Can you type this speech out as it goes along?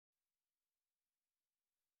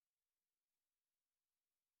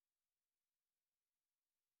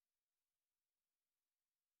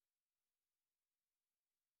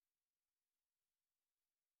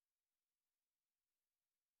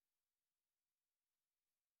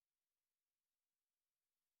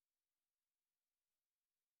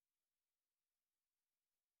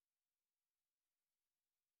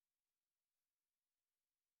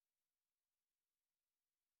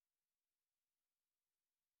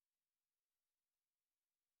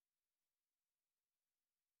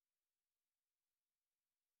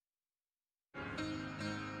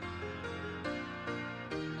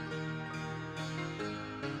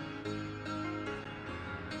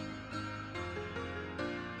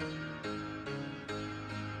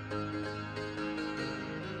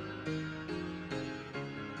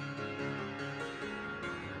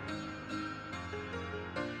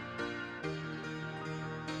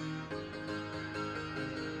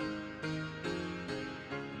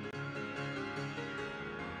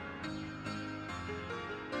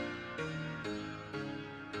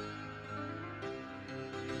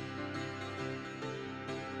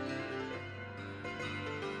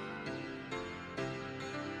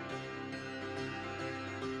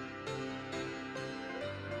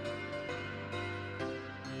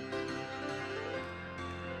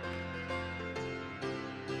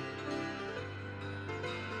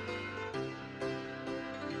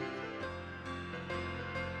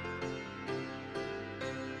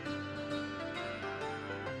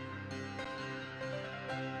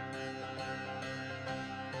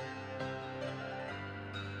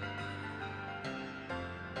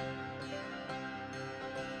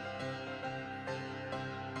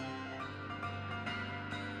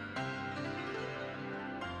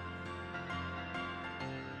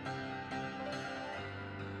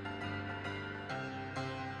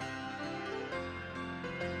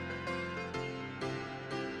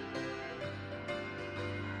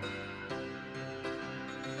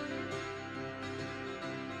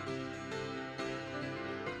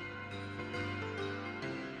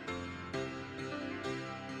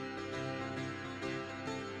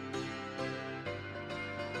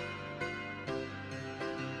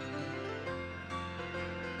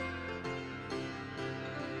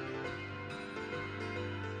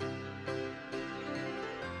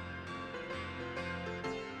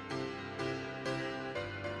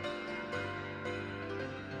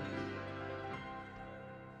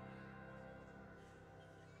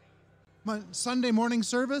Sunday morning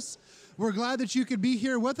service. We're glad that you could be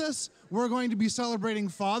here with us. We're going to be celebrating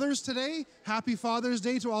Fathers today. Happy Father's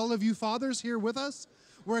Day to all of you fathers here with us.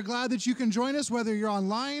 We're glad that you can join us, whether you're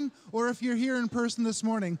online or if you're here in person this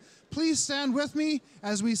morning. Please stand with me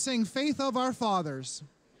as we sing Faith of Our Fathers.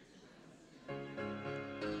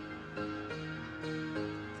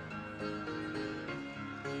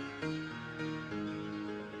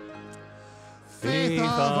 Faith of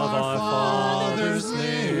our fathers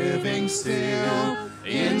living still,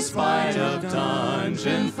 in spite of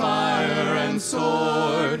dungeon, fire, and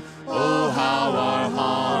sword. Oh, how our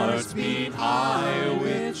hearts beat high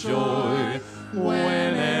with joy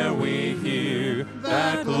whene'er we hear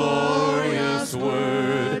that glorious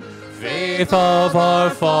word. Faith of our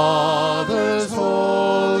fathers,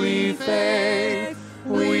 holy faith,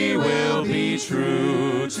 we will be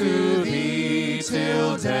true to thee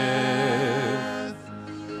till death.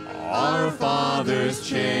 Our fathers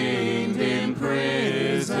chained in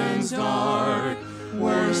prisons dark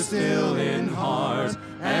were still in heart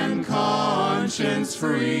and conscience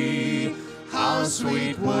free. How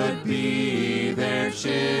sweet would be their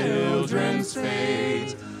children's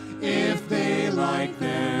fate if they like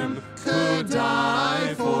them could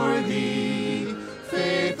die for thee.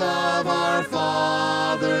 Faith of our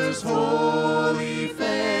fathers, holy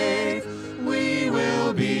faith, we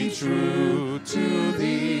will be true to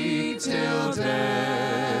thee till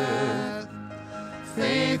death.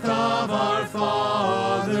 Faith of our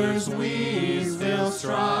fathers, we still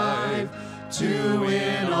strive to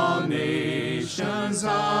win all nations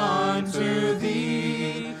unto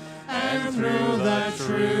thee, and through the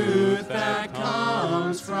truth that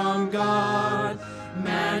comes from God,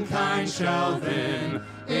 mankind shall then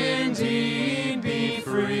indeed be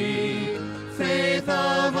free. Faith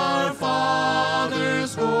of our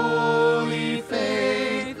fathers, holy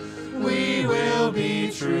faith, we will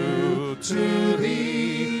be true to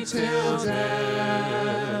thee till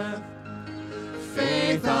death.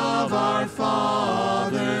 Faith of our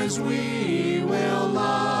fathers, we will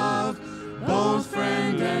love, both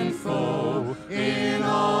friend and foe, in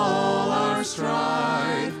all our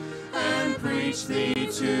strife, and preach thee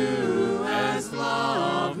too as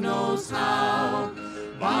love knows how,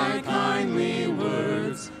 by kindly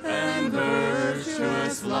words and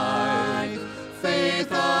virtuous life.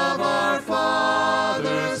 Faith of our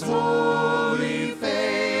fathers, holy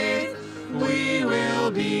faith, we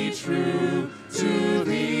will be true to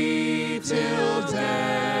thee till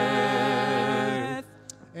death.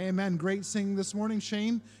 Amen. Great singing this morning.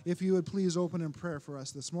 Shane, if you would please open in prayer for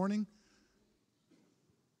us this morning.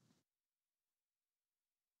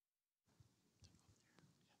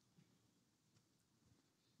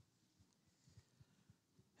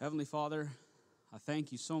 Heavenly Father, I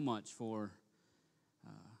thank you so much for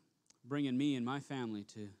bringing me and my family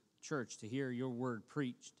to church to hear your word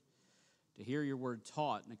preached, to hear your word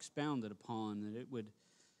taught and expounded upon, that it would,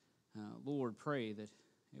 Lord, pray that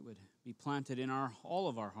it would be planted in all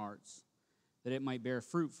of our hearts, that it might bear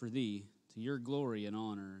fruit for thee, to your glory and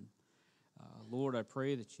honor. And, Lord, I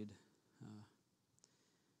pray that you'd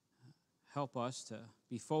help us to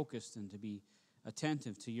be focused and to be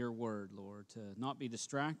attentive to your word, Lord, to not be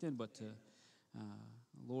distracted, but to,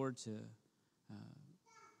 Lord, to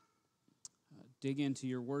dig into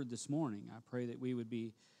your word this morning. I pray that we would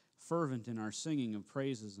be fervent in our singing of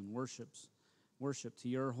praises and worship to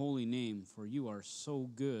your holy name, for you are so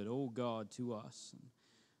good, O God, to us. And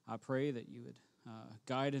I pray that you would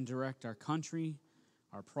guide and direct our country,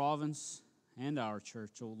 our province, and our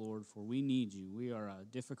church, O Lord, for we need you. We are a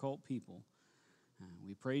difficult people.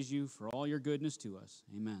 We praise you for all your goodness to us.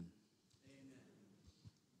 Amen.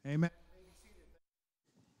 Amen.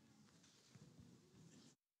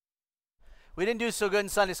 We didn't do so good in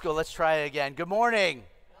Sunday school. Let's try it again. Good morning.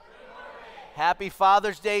 Good morning. Happy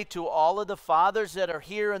Father's Day to all of the fathers that are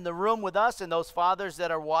here in the room with us and those fathers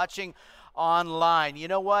that are watching online. You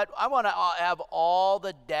know what? I want to have all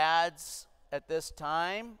the dads at this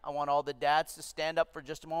time. I want all the dads to stand up for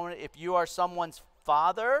just a moment. If you are someone's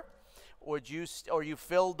father, or you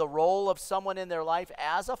filled the role of someone in their life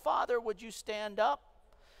as a father, would you stand up?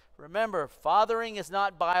 Remember, fathering is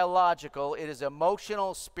not biological. It is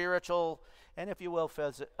emotional, spiritual, and if you will,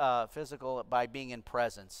 physical, by being in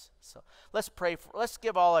presence. So let's pray. Let's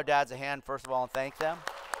give all our dads a hand, first of all, and thank them.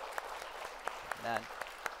 Amen.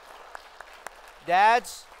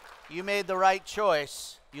 Dads, you made the right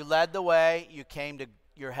choice. You led the way. You came to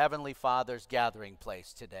your Heavenly Father's gathering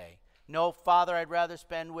place today. No father I'd rather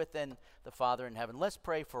spend with than the Father in heaven. Let's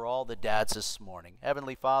pray for all the dads this morning.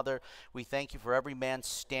 Heavenly Father, we thank you for every man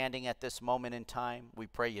standing at this moment in time. We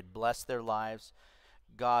pray you'd bless their lives.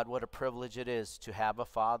 God, what a privilege it is to have a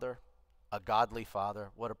father. a godly father.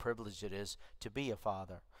 What a privilege it is to be a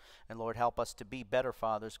father. And Lord, help us to be better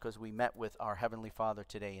fathers because we met with our Heavenly Father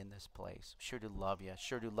today in this place. Sure do love you.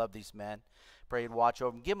 Sure do love these men. Pray and watch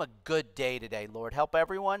over them. Give them a good day today, Lord. Help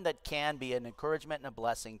everyone that can be an encouragement and a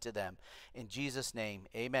blessing to them. In Jesus' name,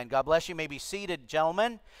 amen. God bless you. You may be seated,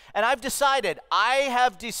 gentlemen. And I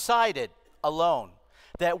have decided alone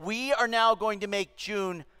that we are now going to make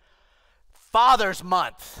June Father's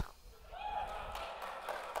Month.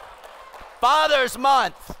 Father's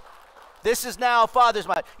Month. This is now Father's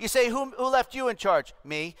Month. You say, who left you in charge?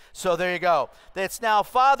 Me. So there you go. It's now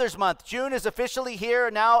Father's Month. June is officially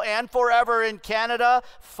here now and forever in Canada.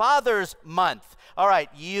 Father's Month. All right,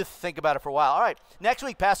 you think about it for a while. All right, next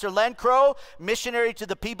week, Pastor Len Crow, missionary to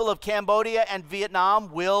the people of Cambodia and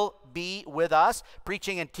Vietnam, will be with us,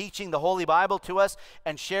 preaching and teaching the Holy Bible to us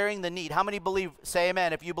and sharing the need. How many believe, say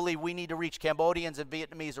amen, if you believe we need to reach Cambodians and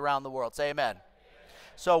Vietnamese around the world? Say amen.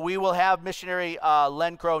 So we will have missionary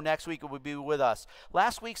Len Crow next week, who will be with us.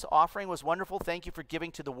 Last week's offering was wonderful. Thank you for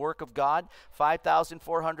giving to the work of God.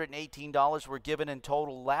 $5,418 were given in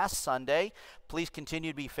total last Sunday. Please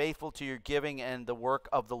continue to be faithful to your giving and the work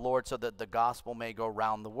of the Lord so that the gospel may go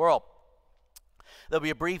around the world. There'll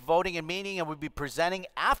be a brief voting and meeting, and we'll be presenting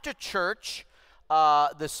after church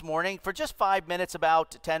this morning for just 5 minutes,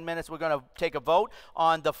 about 10 minutes. We're going to take a vote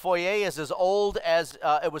on the foyer. Is as old as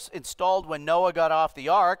it was installed when Noah got off the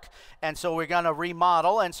ark, and so we're going to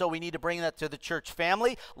remodel, and so we need to bring that to the church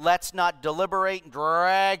family. Let's not deliberate and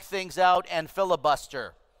drag things out and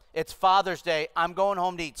filibuster. It's Father's Day. I'm going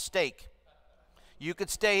home to eat steak. You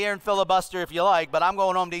could stay here and filibuster if you like, but I'm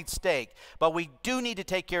going home to eat steak. But we do need to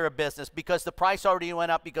take care of business because the price already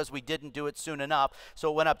went up because we didn't do it soon enough.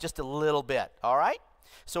 So it went up just a little bit, all right?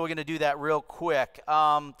 So we're going to do that real quick.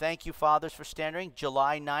 Thank you, fathers, for standing.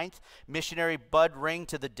 July 9th, missionary Bud Ring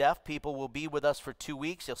to the deaf people will be with us for 2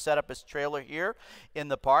 weeks. He'll set up his trailer here in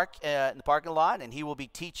the parking lot, and he will be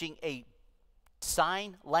teaching a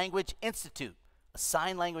sign language institute. A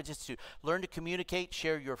sign language institute. Learn to communicate,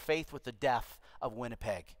 share your faith with the deaf of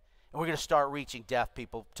Winnipeg. And we're going to start reaching deaf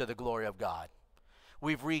people to the glory of God.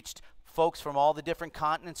 We've reached folks from all the different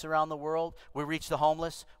continents around the world. We reach the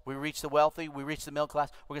homeless. We reach the wealthy. We reach the middle class.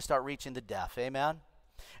 We're going to start reaching the deaf. Amen?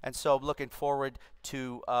 And so I'm looking forward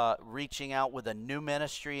to reaching out with a new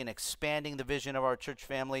ministry and expanding the vision of our church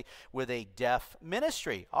family with a deaf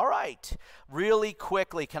ministry. All right. Really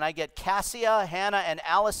quickly, can I get Cassia, Hannah, and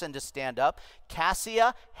Allison to stand up?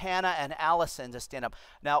 Cassia, Hannah, and Allison to stand up.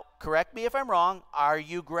 Now, correct me if I'm wrong. Are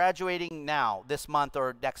you graduating now, this month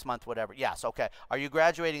or next month, whatever? Yes, okay. Are you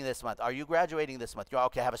graduating this month? Are you graduating this month?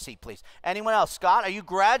 Okay, have a seat, please. Anyone else? Scott, are you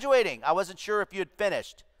graduating? I wasn't sure if you had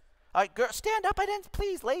finished. All right, girl, stand up. I didn't,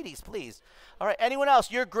 please, ladies, please. All right, anyone else?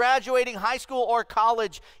 You're graduating high school or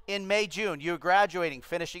college in May, June. You're graduating,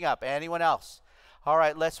 finishing up. Anyone else? All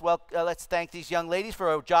right, let's thank these young ladies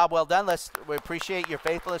for a job well done. We appreciate your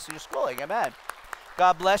faithfulness in your schooling. Amen.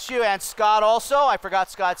 God bless you. And Scott also. I forgot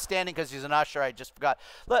Scott standing because he's an usher. I just forgot.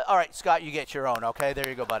 All right, Scott, you get your own, okay? There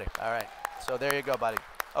you go, buddy. All right, so there you go, buddy.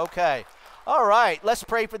 Okay. All right, let's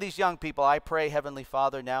pray for these young people. I pray, Heavenly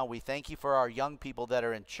Father, now we thank you for our young people that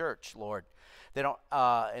are in church, Lord. They don't,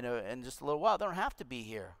 in just a little while, they don't have to be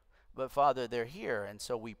here. But, Father, they're here, and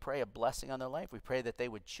so we pray a blessing on their life. We pray that they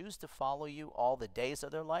would choose to follow you all the days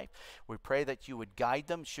of their life. We pray that you would guide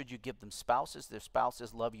them. Should you give them spouses, their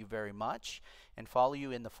spouses love you very much and follow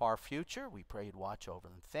you in the far future. We pray you'd watch over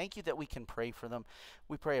them. Thank you that we can pray for them.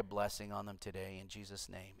 We pray a blessing on them today in Jesus'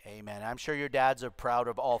 name. Amen. I'm sure your dads are proud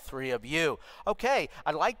of all three of you. Okay,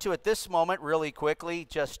 I'd like to, at this moment, really quickly,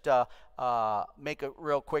 just make a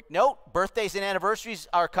real quick note. Birthdays and anniversaries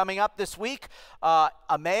are coming up this week.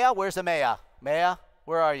 Amaya, where's Amaya? Amaya,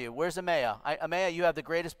 where are you? Where's Amaya? Amaya, you have the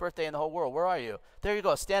greatest birthday in the whole world. Where are you? There you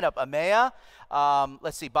go. Stand up. Amaya.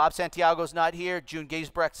 Let's see. Bob Santiago's not here. June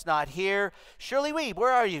Gaisbrecht's not here. Shirley Weeb,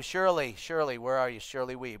 where are you? Shirley, where are you?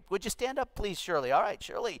 Shirley Weeb. Would you stand up, please, Shirley? All right,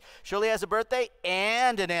 Shirley. Shirley has a birthday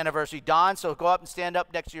and an anniversary. Don, so go up and stand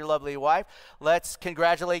up next to your lovely wife. Let's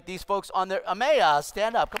congratulate these folks on their... Amaya,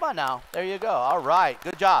 stand up. Come on now. There you go. All right.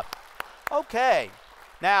 Good job. Okay.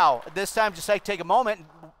 Now, this time, just like take a moment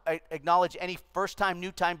and acknowledge any first-time,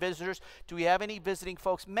 new-time visitors. Do we have any visiting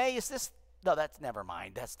folks? May, is this? No, that's never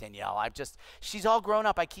mind. That's Danielle. She's all grown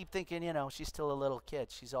up. I keep thinking, she's still a little kid.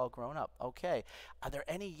 She's all grown up. Okay. Are there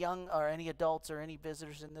any young or any adults or any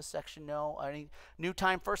visitors in this section? No. Any new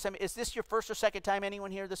time, first time? Is this your first or second time? Anyone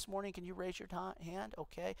here this morning? Can you raise your hand?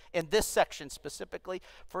 Okay. In this section specifically,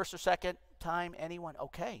 first or second time, anyone?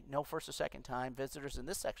 Okay. No first or second time visitors in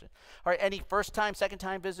this section. All right. Any first time, second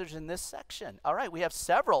time visitors in this section? All right. We have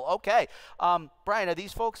several. Okay. Brian, are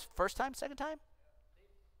these folks first time, second time?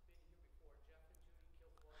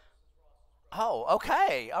 Oh,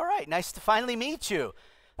 okay. All right. Nice to finally meet you.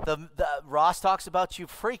 The Ross talks about you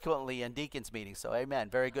frequently in deacons meetings, so amen.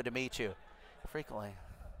 Very good to meet you. Frequently.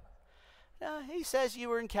 He says you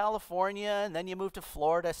were in California and then you moved to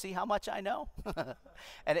Florida. See how much I know?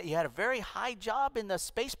 And you had a very high job in the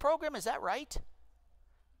space program. Is that right?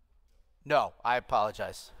 No, I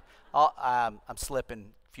apologize. I'm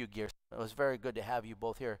slipping a few gears. It was very good to have you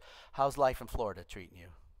both here. How's life in Florida treating you?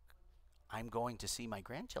 I'm going to see my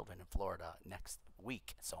grandchildren in Florida next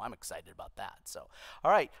week, so I'm excited about that. So,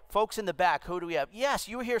 all right, folks in the back, who do we have? Yes,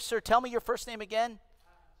 you were here, sir. Tell me your first name again.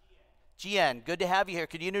 GN, good to have you here.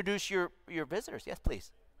 Could you introduce your visitors? Yes,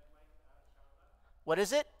 please. What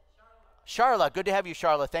is it? Charla. Good to have you,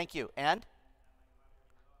 Charla. Thank you. And?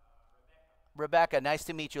 Rebecca, nice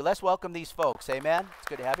to meet you. Let's welcome these folks. Amen. It's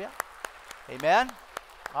good to have you. Amen.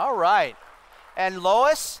 All right. And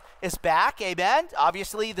Lois is back. Amen.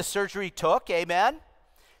 Obviously, the surgery took. Amen.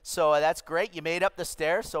 So that's great. You made up the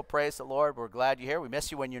stairs, so praise the Lord. We're glad you're here. We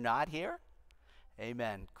miss you when you're not here.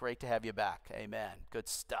 Amen. Great to have you back. Amen. Good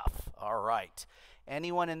stuff. All right.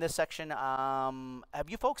 Anyone in this section? Have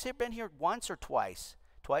you folks here been here once or twice?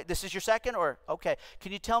 Twice. This is your second, or okay?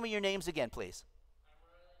 Can you tell me your names again, please?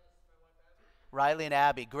 Riley and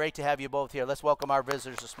Abby. Great to have you both here. Let's welcome our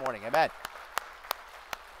visitors this morning. Amen.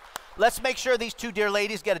 Let's make sure these two dear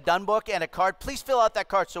ladies get a done book and a card. Please fill out that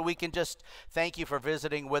card so we can just thank you for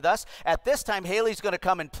visiting with us. At this time, Haley's going to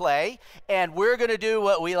come and play, and we're going to do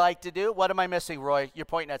what we like to do. What am I missing, Roy? You're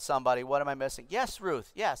pointing at somebody. What am I missing? Yes,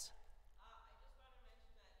 Ruth. Yes.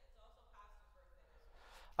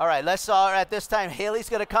 All right, at this time, Haley's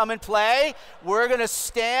going to come and play. We're going to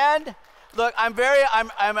stand. Look, I'm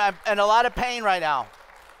in a lot of pain right now.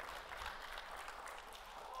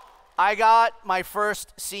 I got my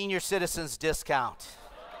first senior citizens discount.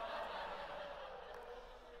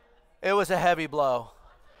 It was a heavy blow.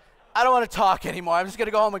 I don't want to talk anymore. I'm just going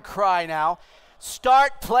to go home and cry now.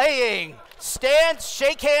 Start playing. Stand,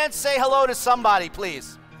 shake hands, say hello to somebody,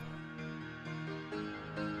 please.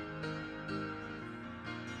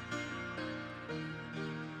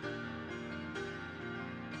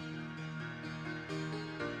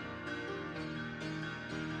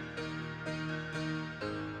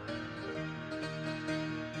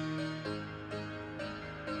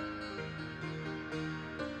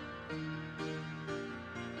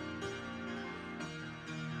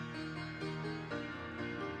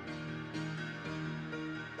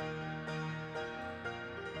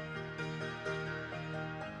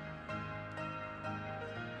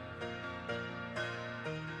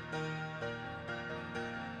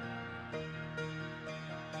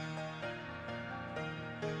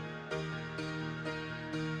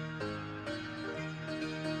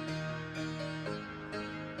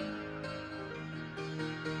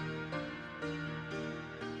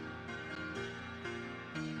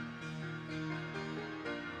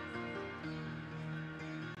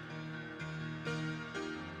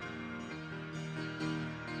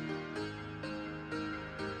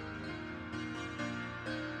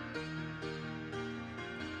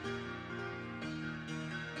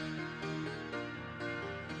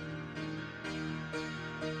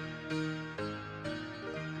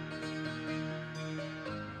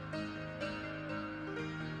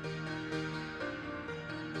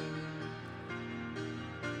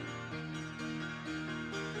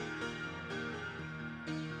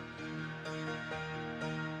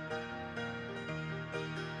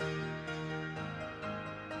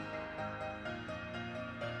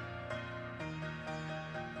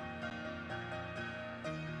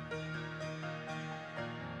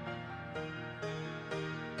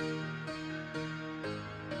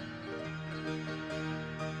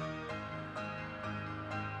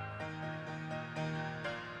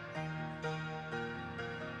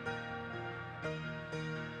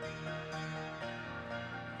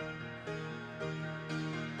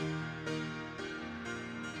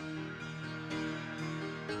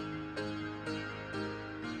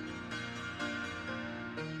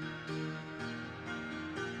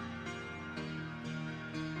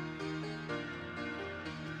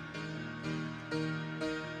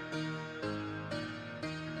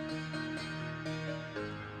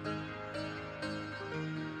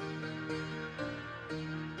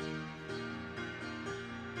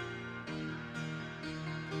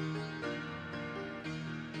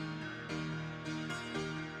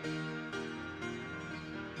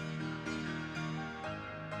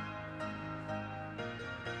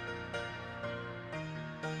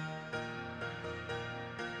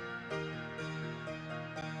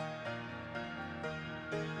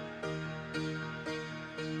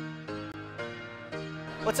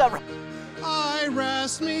 What's up? I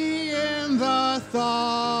rest me in the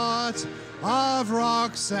thought of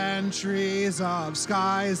rocks and trees, of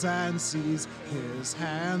skies and seas, his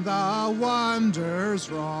hand the wonders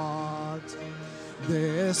wrought.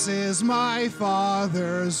 This is my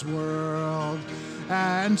Father's world,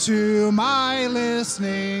 and to my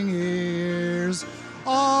listening ears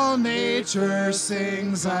all nature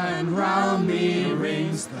sings, and round me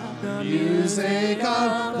rings the music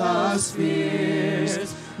of the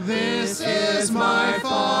spheres. This is my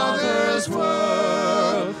Father's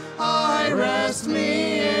world, I rest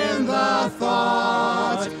me in the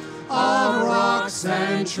thought of rocks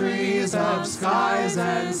and trees, of skies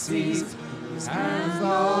and seas, his hands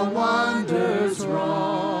the wonders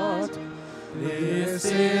wrought. This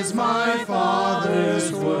is my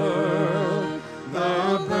Father's world,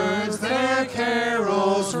 the birds their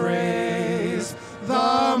carols raise,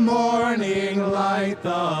 the morning light,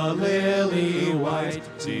 the lily white,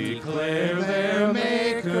 declare their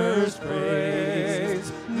Maker's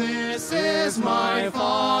praise. This is my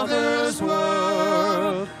Father's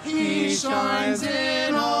world, he shines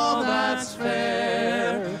in all that's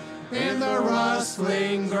fair. In the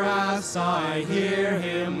rustling grass I hear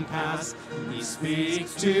him pass, he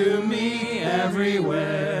speaks to me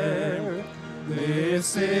everywhere.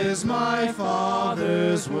 This is my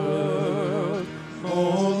Father's world,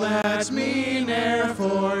 oh let me ne'er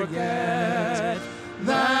forget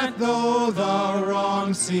that though the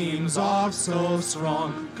wrong seems oft so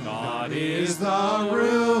strong, God is the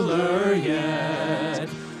ruler yet.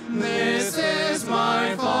 This is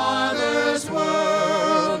my Father's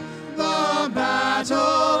world, the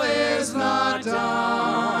battle is not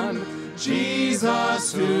done.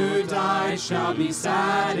 Jesus who died shall be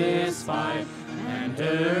satisfied, and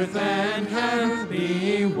earth and heaven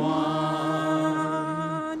be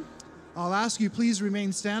one. I'll ask you please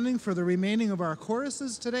remain standing for the remaining of our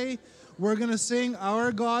choruses today. We're going to sing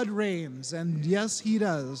Our God Reigns, and yes, he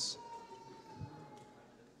does.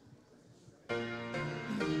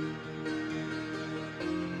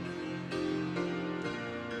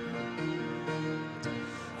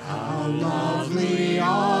 How lovely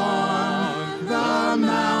on the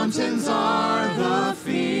mountains are the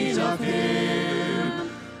feet of him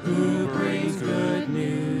who brings good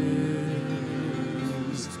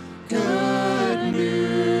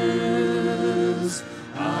news,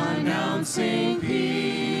 announcing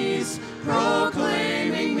peace,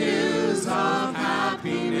 proclaiming news of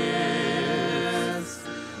happiness.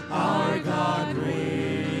 Our God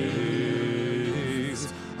reigns,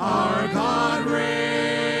 our God reigns,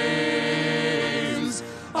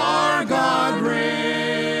 our God reigns,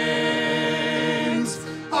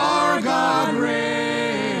 our God reigns,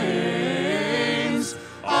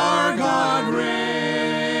 our God reigns,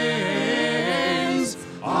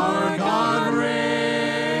 our God reigns.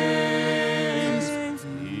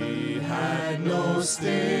 He had no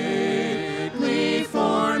stately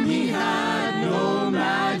form, he had no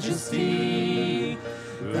majesty,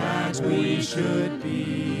 that we should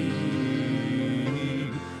be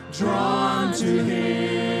drawn to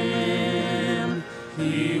him.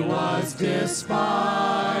 He was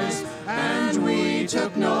despised, and we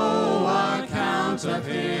took no account of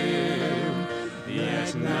him.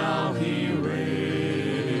 Yet now he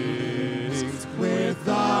reigns with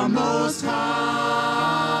the Most High.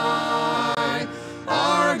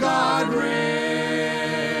 Our God reigns,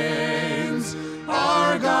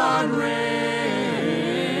 our God reigns,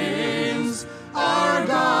 our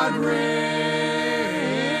God reigns,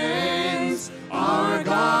 our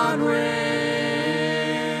God reigns.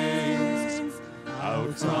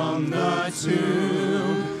 Out from the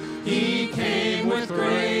tomb he came with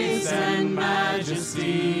grace and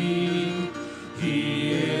majesty.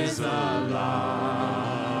 He is alive,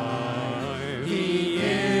 he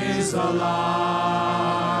is alive.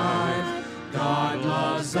 God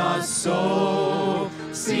loves us so,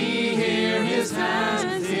 see here his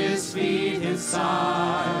hands, his feet, his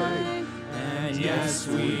side, and yes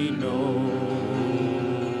we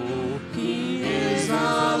know he is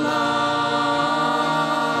alive.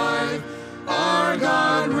 Our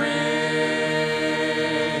God reigns,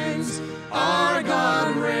 our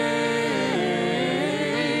God reigns,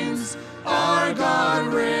 our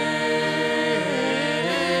God reigns,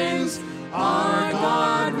 our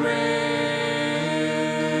God reigns.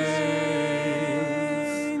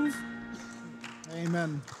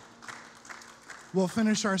 Amen. We'll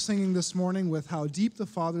finish our singing this morning with How Deep the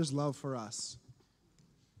Father's Love for Us.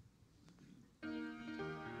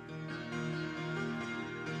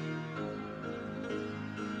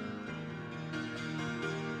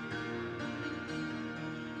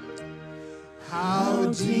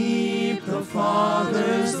 How deep the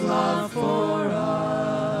Father's love for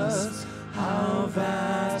us, how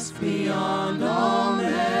vast beyond all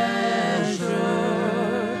measure,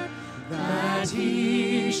 that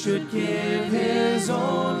he should give his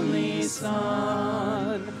only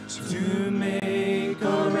Son to make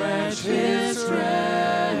a wretch his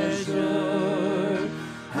treasure.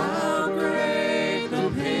 How great the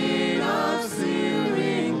pain of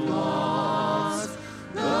feeling lost,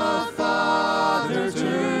 the Father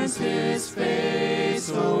turns his face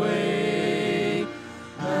away,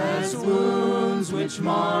 as wounds which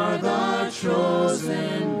mar the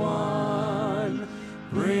chosen one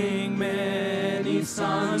bring many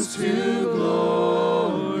sons to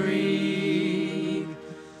glory.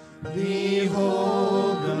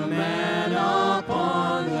 Behold the man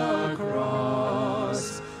upon the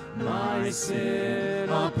cross, my sin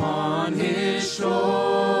upon his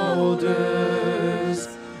shoulders.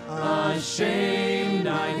 Ashamed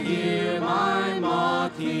I hear my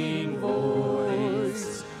mocking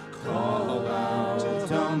voice call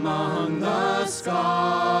out among the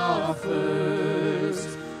scoffers.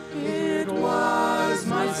 It was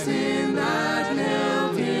my sin that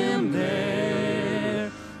held him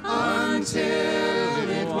there until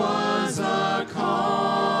it was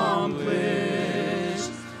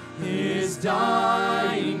accomplished. His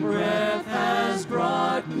dying breath has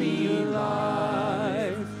brought me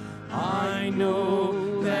life. I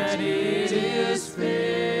know that it is finished.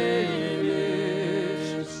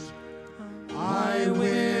 I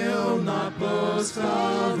will not boast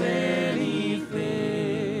of anything,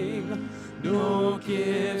 no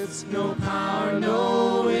gifts, no power,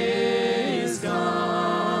 no wisdom,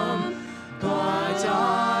 but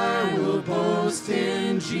I will boast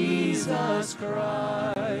in Jesus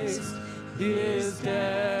Christ, his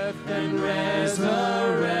death and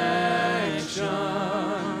resurrection.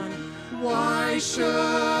 Why should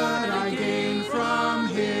I gain from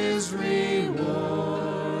his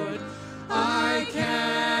reward? I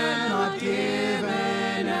cannot give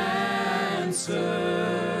an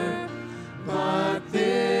answer, but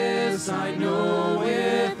this I know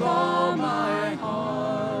with all my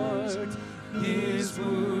heart, his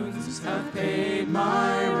wounds have paid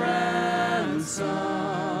my ransom.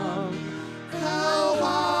 How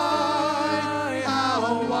high,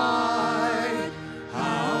 how wide,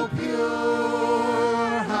 how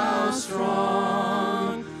pure, how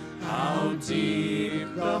strong, how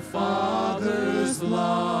deep the Father's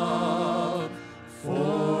love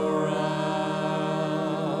for us.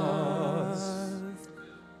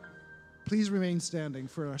 Please remain standing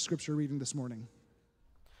for our scripture reading this morning.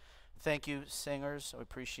 Thank you, singers. We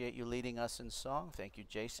appreciate you leading us in song. Thank you,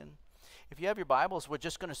 Jason. If you have your Bibles, we're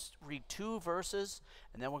just going to read 2 verses,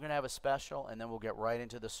 and then we're going to have a special, and then we'll get right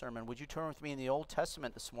into the sermon. Would you turn with me in the Old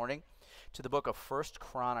Testament this morning to the book of 1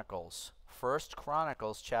 Chronicles. 1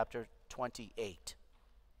 Chronicles chapter 28.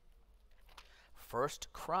 1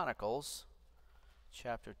 Chronicles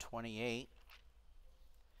chapter 28.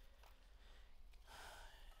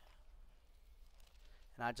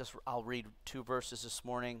 And I'll read 2 verses this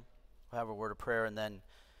morning. We'll have a word of prayer, and then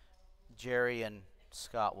Jerry and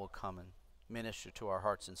Scott will come and minister to our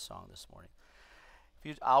hearts in song this morning.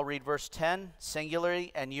 I'll read verse 10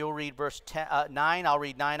 singularly, and you'll read verse 9. I'll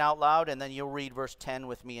read 9 out loud, and then you'll read verse 10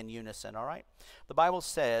 with me in unison, all right? The Bible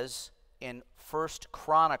says in 1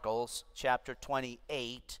 Chronicles chapter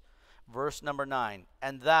 28, verse number 9,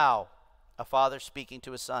 and thou, a father speaking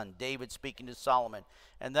to his son, David speaking to Solomon,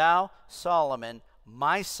 and thou, Solomon,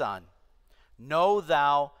 my son, know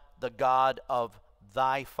thou the God of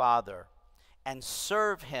thy father, and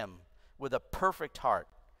serve him with a perfect heart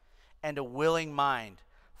and a willing mind.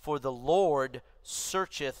 For the Lord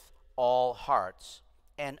searcheth all hearts,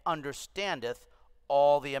 and understandeth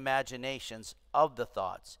all the imaginations of the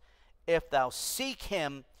thoughts. If thou seek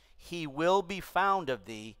him, he will be found of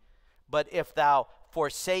thee, but if thou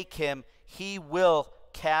forsake him, he will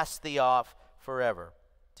cast thee off forever.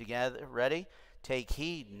 Together, ready? Take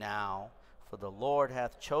heed now, for the Lord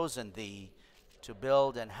hath chosen thee to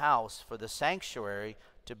build an house for the sanctuary,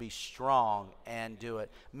 to be strong and do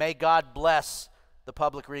it. May God bless the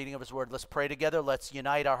public reading of his word. Let's pray together. Let's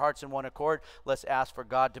unite our hearts in one accord. Let's ask for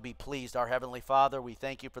God to be pleased. Our Heavenly Father, we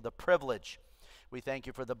thank you for the privilege. We thank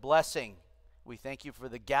you for the blessing. We thank you for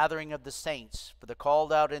the gathering of the saints, for the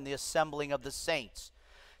called out and the assembling of the saints,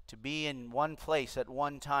 to be in one place at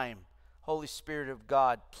one time. Holy Spirit of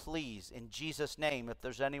God, please, in Jesus' name, if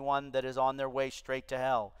there's anyone that is on their way straight to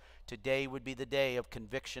hell, today would be the day of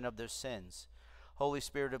conviction of their sins. Holy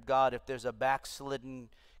Spirit of God, if there's a backslidden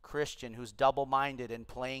Christian who's double-minded and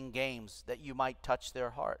playing games, that you might touch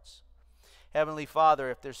their hearts. Heavenly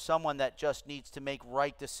Father, if there's someone that just needs to make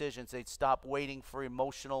right decisions, they'd stop waiting for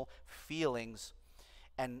emotional feelings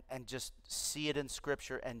and just see it in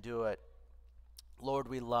Scripture and do it. Lord,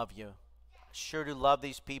 we love you. Sure do love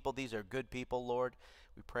these people. These are good people, Lord.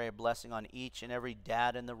 We pray a blessing on each and every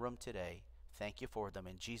dad in the room today. Thank you for them.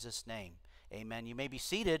 In Jesus' name, amen. You may be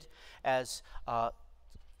seated as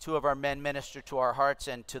two of our men minister to our hearts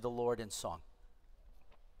and to the Lord in song.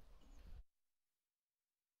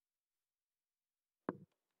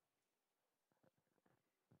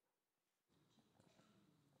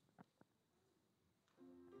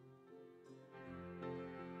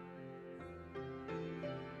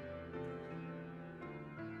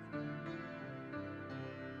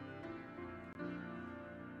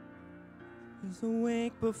 He's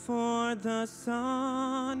awake before the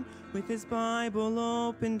sun, with his Bible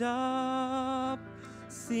opened up,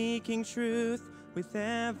 seeking truth with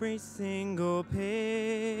every single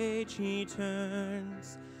page he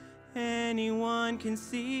turns. Anyone can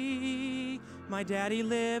see my daddy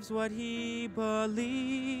lives what he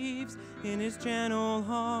believes in his gentle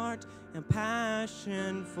heart, and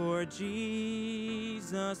passion for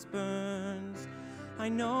Jesus burns. I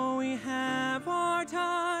know we have our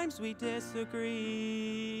times we disagree,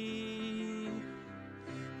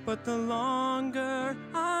 but the longer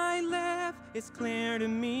I live, it's clear to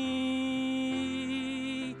me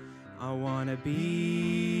I want to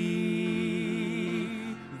be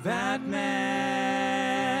that man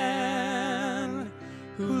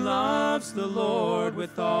who loves the Lord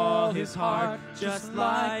with all his heart, just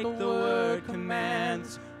like the word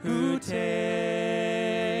commands, who takes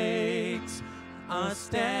a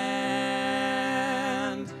stand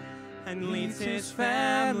and leads his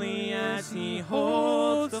family as he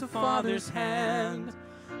holds the Father's hand.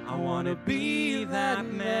 I want to be that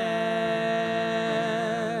man.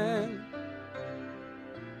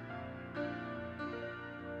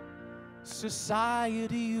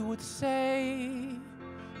 Society would say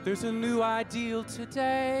there's a new ideal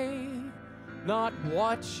today. Not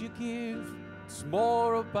what you give, it's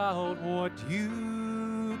more about what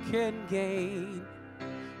you can gain.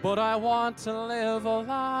 But I want to live a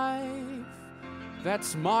life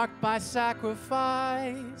that's marked by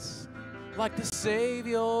sacrifice, like the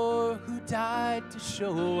Savior who died to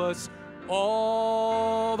show us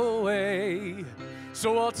all the way.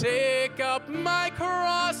 So I'll take up my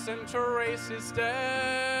cross and trace his steps.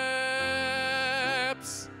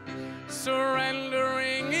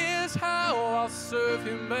 Surrendering is how I'll serve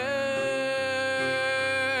him best.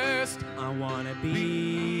 I want to be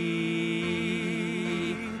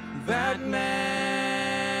that man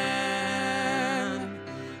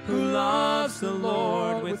who loves the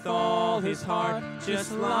Lord with all his heart,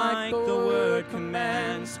 just like the word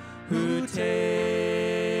commands, who takes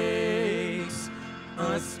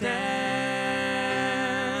a stand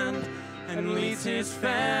and leads his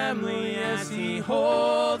family as he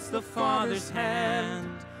holds the Father's hand.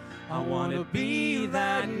 I want to be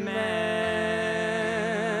that man,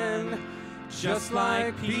 just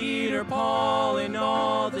like Peter, Paul, and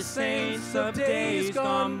all the saints of days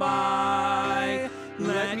gone by.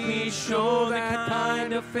 Let me show that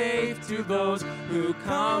kind of faith to those who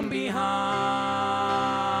come behind.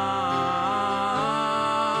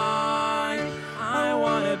 I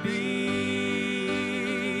want to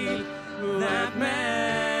be that man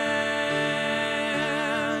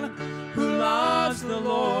who loves the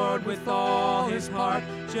Lord with all his heart,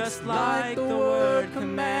 just like the word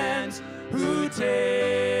commands, who takes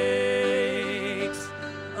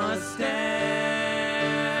a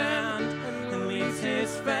stand and leads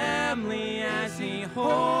his family as he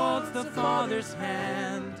holds the Father's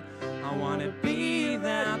hand. I want to be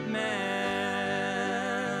that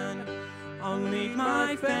man. I'll lead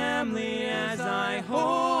my family as I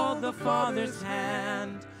hold the Father's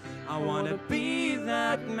hand. I want to be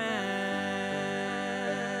that man,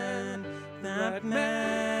 that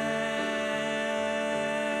man.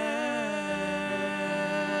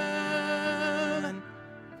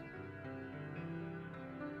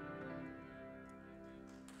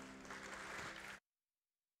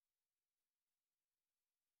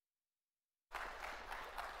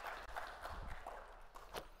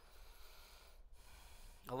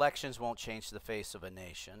 Elections won't change the face of a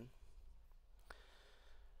nation,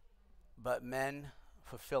 but men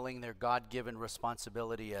fulfilling their God-given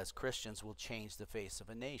responsibility as Christians will change the face of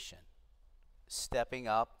a nation. Stepping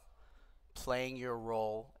up, playing your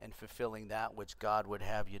role, and fulfilling that which God would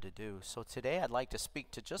have you to do. So today I'd like to speak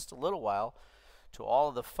to just a little while to all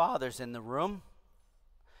of the fathers in the room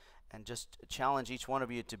and just challenge each one of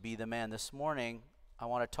you to be the man. This morning I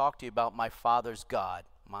want to talk to you about my Father's God,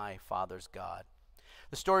 my Father's God.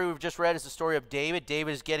 The story we've just read is the story of David.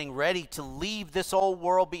 David is getting ready to leave this old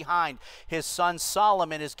world behind. His son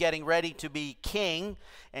Solomon is getting ready to be king,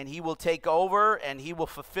 and he will take over, and he will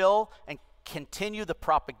fulfill and continue the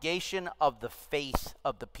propagation of the faith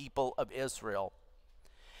of the people of Israel.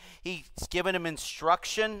 He's given him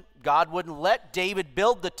instruction. God wouldn't let David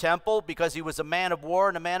build the temple because he was a man of war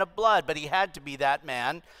and a man of blood, but he had to be that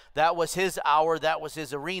man. That was his hour, that was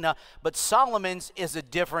his arena. But Solomon's is a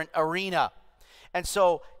different arena. And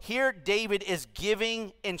so here David is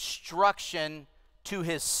giving instruction to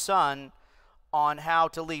his son on how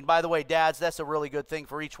to lead. By the way, dads, that's a really good thing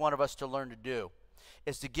for each one of us to learn to do,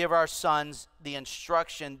 is to give our sons the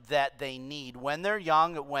instruction that they need when they're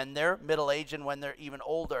young, when they're middle-aged, and when they're even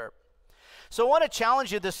older. So I want to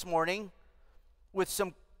challenge you this morning with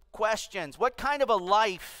some questions. What kind of a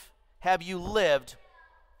life have you lived?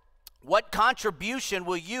 What contribution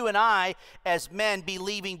will you and I as men be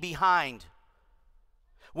leaving behind?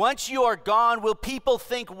 Once you are gone, will people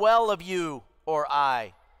think well of you or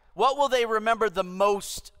I? What will they remember the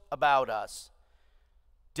most about us?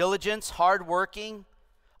 Diligence, hard working,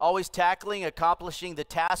 always tackling, accomplishing the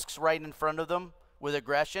tasks right in front of them with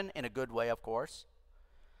aggression, in a good way, of course.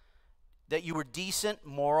 That you were decent,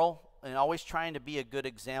 moral, and always trying to be a good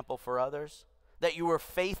example for others. That you were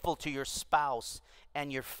faithful to your spouse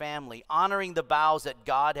and your family, honoring the vows that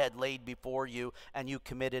God had laid before you and you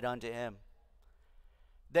committed unto him.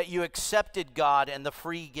 That you accepted God and the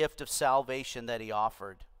free gift of salvation that he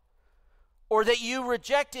offered. Or that you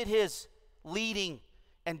rejected his leading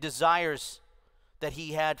and desires that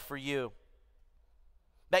he had for you.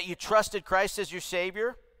 That you trusted Christ as your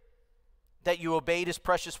Savior. That you obeyed his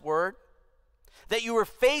precious word. That you were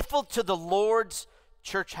faithful to the Lord's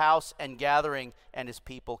church house and gathering and his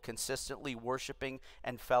people, consistently worshiping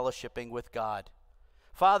and fellowshipping with God.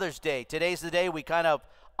 Father's Day. Today's the day we kind of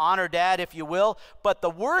honor Dad, if you will. But the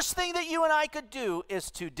worst thing that you and I could do is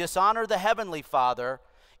to dishonor the Heavenly Father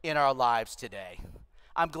in our lives today.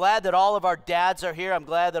 I'm glad that all of our dads are here. I'm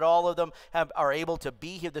glad that all of them are able to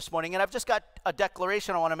be here this morning. And I've just got a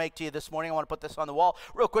declaration I want to make to you this morning. I want to put this on the wall.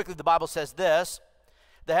 Real quickly, the Bible says this: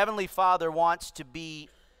 the Heavenly Father wants to be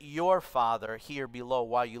your Father here below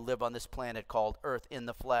while you live on this planet called Earth in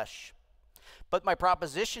the flesh. But my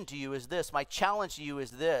proposition to you is this, my challenge to you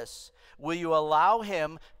is this: will you allow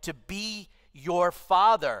him to be your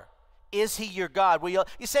Father? Is he your God? Will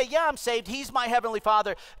you say, yeah, I'm saved. He's my Heavenly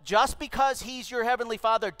Father. Just because he's your Heavenly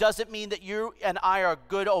Father doesn't mean that you and I are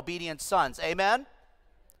good, obedient sons. Amen?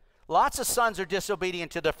 Lots of sons are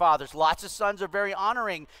disobedient to their fathers. Lots of sons are very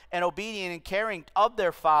honoring and obedient and caring of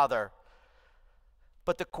their father.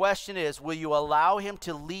 But the question is, will you allow him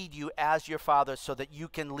to lead you as your father so that you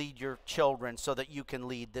can lead your children, so that you can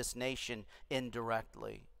lead this nation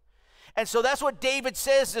indirectly? And so that's what David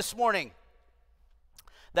says this morning.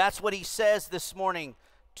 That's what he says this morning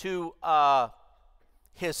to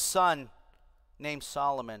his son named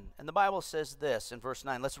Solomon. And the Bible says this in verse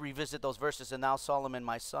 9. Let's revisit those verses. And thou, Solomon,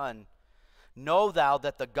 my son, know thou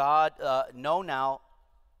that the God,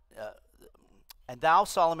 and thou,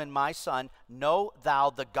 Solomon, my son, know thou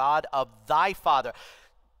the God of thy father.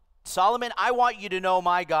 Solomon, I want you to know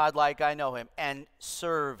my God like I know him, and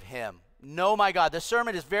serve him. Know my God. The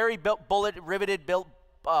sermon is very bullet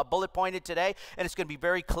pointed today, and it's going to be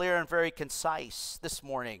very clear and very concise this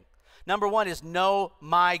morning. Number one is know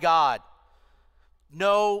my God.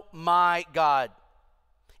 Know my God.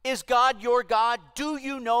 Is God your God? Do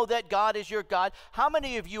you know that God is your God? How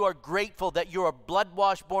many of you are grateful that you're a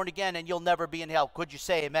blood-washed, born again, and you'll never be in hell? Could you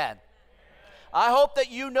say amen? Amen. I hope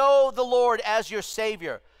that you know the Lord as your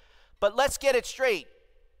Savior. But let's get it straight.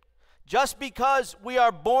 Just because we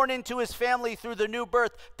are born into his family through the new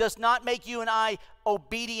birth does not make you and I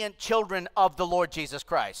obedient children of the Lord Jesus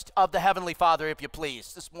Christ, of the Heavenly Father, if you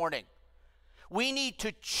please, this morning. We need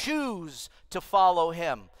to choose to follow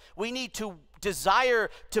him. We need to desire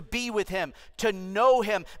to be with him, to know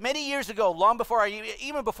him. Many years ago,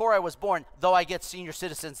 even before I was born, though I get senior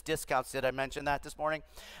citizens discounts. Did I mention that this morning?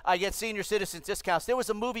 I get senior citizens discounts. There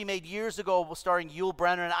was a movie made years ago starring Yul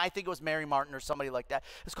Brynner, and I think it was Mary Martin or somebody like that.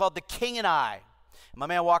 It's called The King and I. My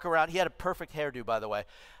man walked around. He had a perfect hairdo, by the way.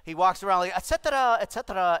 He walks around like, et cetera, et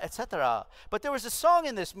cetera, et cetera. But there was a song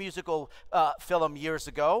in this musical film years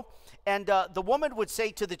ago, and the woman would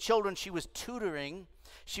say to the children she was tutoring,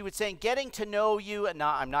 she would say, getting to know you, and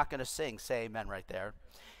now I'm not going to sing, say amen right there.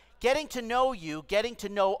 Getting to know you, getting to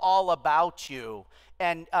know all about you,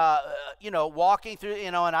 and, walking through,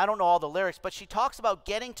 and I don't know all the lyrics, but she talks about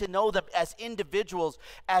getting to know them as individuals,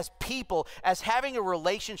 as people, as having a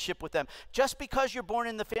relationship with them. Just because you're born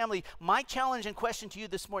in the family, my challenge and question to you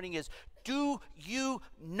this morning is, do you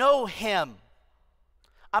know him?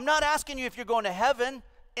 I'm not asking you if you're going to heaven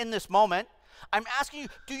in this moment. I'm asking you,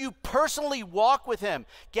 do you personally walk with him,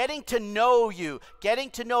 getting to know you,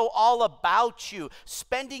 getting to know all about you,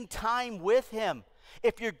 spending time with him?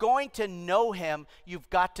 If you're going to know him, you've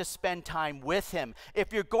got to spend time with him.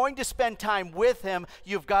 If you're going to spend time with him,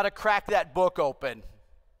 you've got to crack that book open.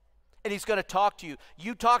 And he's going to talk to you.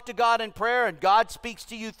 You talk to God in prayer, and God speaks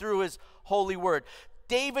to you through his holy word.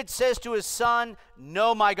 David says to his son,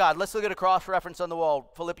 know my God. Let's look at a cross-reference on the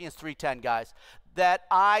wall. Philippians 3:10, guys. That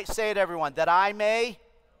I, say it everyone, that I may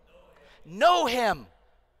know him.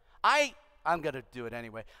 I'm going to do it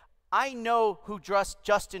anyway. I know who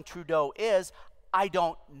Justin Trudeau is. I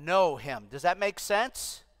don't know him. Does that make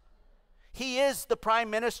sense? He is the prime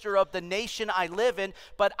minister of the nation I live in,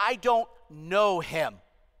 but I don't know him.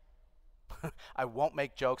 I won't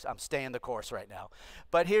make jokes. I'm staying the course right now.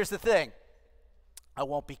 But here's the thing. I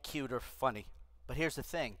won't be cute or funny. But here's the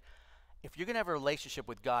thing. If you're going to have a relationship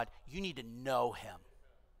with God, you need to know him.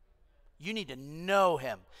 You need to know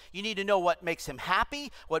him. You need to know what makes him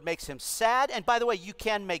happy, what makes him sad. And by the way, you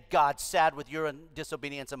can make God sad with your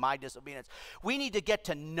disobedience and my disobedience. We need to get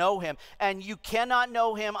to know him. And you cannot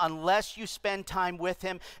know him unless you spend time with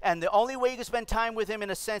him. And the only way you can spend time with him,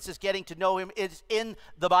 in a sense, is getting to know him is in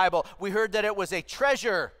the Bible. We heard that it was a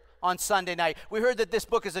treasure on Sunday night. We heard that this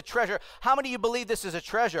book is a treasure. How many of you believe this is a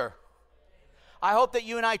treasure? I hope that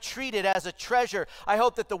you and I treat it as a treasure. I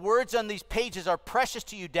hope that the words on these pages are precious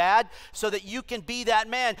to you, Dad, so that you can be that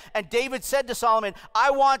man. And David said to Solomon, I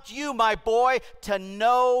want you, my boy, to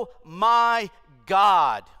know my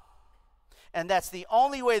God. And that's the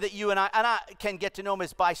only way that you and I can get to know him,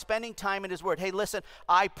 is by spending time in his word. Hey, listen,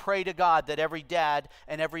 I pray to God that every dad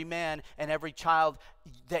and every man and every child,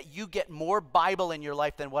 that you get more Bible in your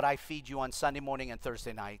life than what I feed you on Sunday morning and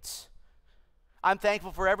Thursday nights. I'm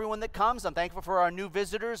thankful for everyone that comes. I'm thankful for our new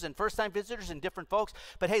visitors and first-time visitors and different folks.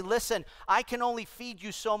 But hey, listen, I can only feed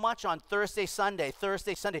you so much on Thursday, Sunday.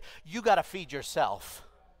 You got to feed yourself.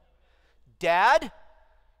 Dad,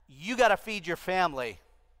 you got to feed your family.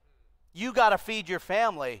 You got to feed your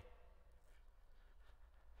family.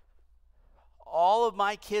 All of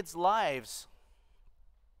my kids' lives,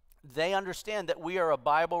 they understand that we are a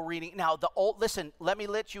Bible reading. Now, listen, let me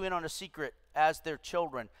let you in on a secret. As their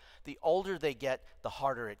children, the older they get, the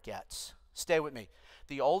harder it gets. Stay with me.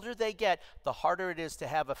 The older they get, the harder it is to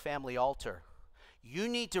have a family altar. You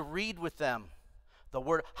need to read with them the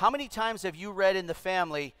word. How many times have you read in the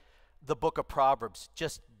family the book of Proverbs?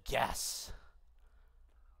 Just guess.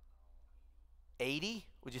 80?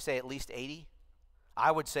 Would you say at least 80? I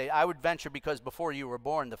would venture, because before you were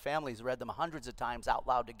born, the families read them hundreds of times out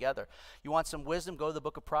loud together. You want some wisdom? Go to the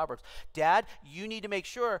book of Proverbs. Dad, you need to make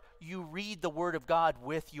sure you read the word of God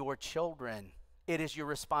with your children. It is your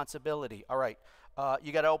responsibility. All right.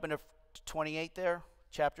 You got to open to 28 there?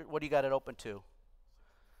 Chapter, what do you got it open to?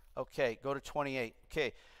 Okay, go to 28.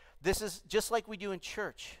 Okay. This is just like we do in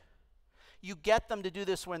church. You get them to do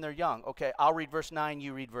this when they're young. Okay, I'll read verse 9,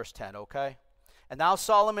 you read verse 10, okay? And thou,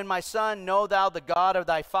 Solomon, my son, know thou the God of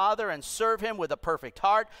thy father, and serve him with a perfect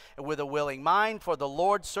heart and with a willing mind. For the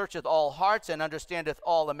Lord searcheth all hearts, and understandeth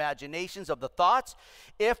all imaginations of the thoughts.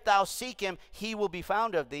 If thou seek him, he will be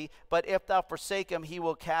found of thee. But if thou forsake him, he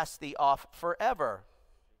will cast thee off forever.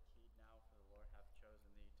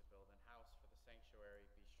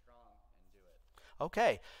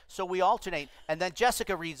 Okay, so we alternate, and then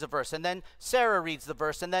Jessica reads the verse, and then Sarah reads the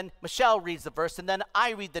verse, and then Michelle reads the verse, and then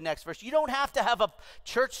I read the next verse. You don't have to have a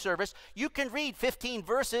church service. You can read 15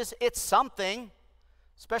 verses. It's something.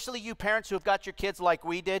 Especially you parents who have got your kids like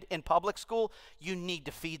we did in public school, you need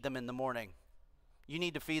to feed them in the morning. You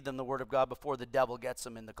need to feed them the Word of God before the devil gets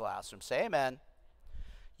them in the classroom. Say amen.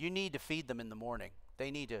 You need to feed them in the morning. They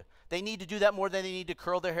need to do that more than they need to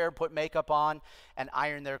curl their hair, put makeup on, and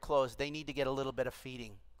iron their clothes. They need to get a little bit of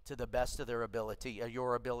feeding to the best of their ability, or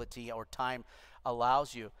your ability, or time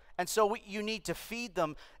allows you. And so you need to feed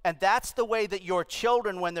them, and that's the way that your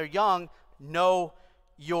children, when they're young, know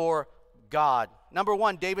your God. Number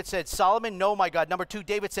one, David said, Solomon, know my God. Number two,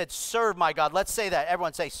 David said, serve my God. Let's say that.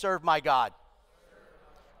 Everyone say, serve my God.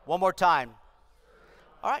 One more time.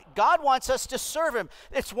 All right, God wants us to serve him.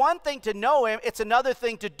 It's one thing to know him, it's another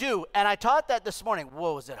thing to do. And I taught that this morning.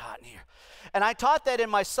 Whoa, is it hot in here? And I taught that in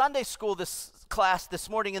my Sunday school class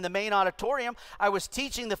this morning in the main auditorium. I was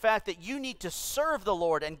teaching the fact that you need to serve the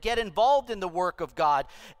Lord and get involved in the work of God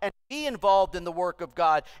and be involved in the work of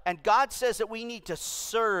God. And God says that we need to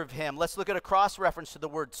serve him. Let's look at a cross-reference to the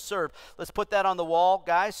word serve. Let's put that on the wall,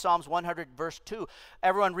 guys. Psalms 100, verse 2.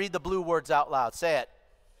 Everyone read the blue words out loud. Say it.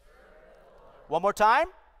 One more time.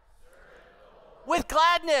 With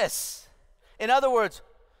gladness. In other words,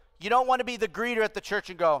 You don't want to be the greeter at the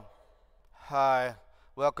church and go, "Hi,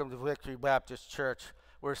 welcome to Victory Baptist Church.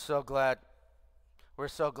 We're so glad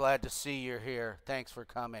to see you're here. Thanks for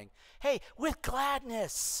coming." Hey, with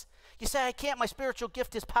gladness. You say, "I can't, my spiritual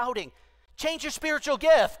gift is pouting." Change your spiritual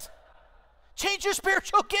gift. Change your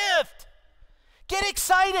spiritual gift. Get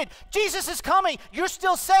excited. Jesus is coming. You're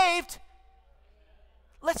still saved.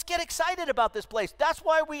 Let's get excited about this place. That's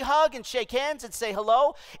why we hug and shake hands and say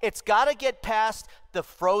hello. It's got to get past the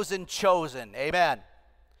frozen chosen. Amen.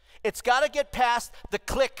 It's got to get past the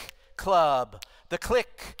click club. The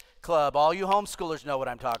click club. All you homeschoolers know what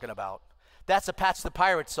I'm talking about. That's a Patch the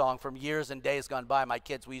Pirate song from years and days gone by. My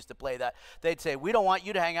kids, we used to play that. They'd say, "We don't want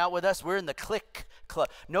you to hang out with us. We're in the click club."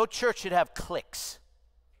 No church should have cliques.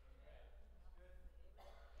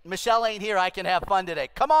 Michelle ain't here. I can have fun today.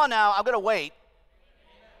 Come on now. I'm going to wait.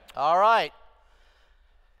 All right.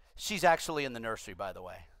 She's actually in the nursery, by the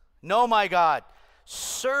way. No, my God.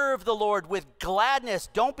 Serve the Lord with gladness.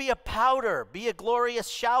 Don't be a pouter. Be a glorious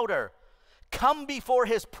shouter. Come before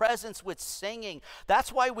his presence with singing.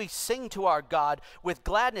 That's why we sing to our God with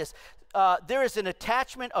gladness. There is an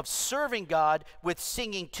attachment of serving God with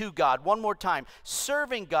singing to God. One more time.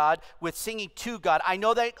 Serving God with singing to God. I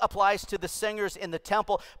know that applies to the singers in the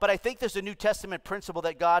temple, but I think there's a New Testament principle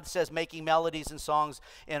that God says making melodies and songs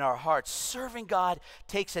in our hearts. Serving God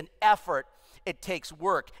takes an effort. It takes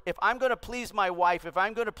work. If I'm going to please my wife, if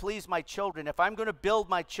I'm going to please my children, if I'm going to build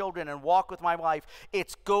my children and walk with my wife,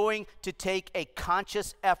 it's going to take a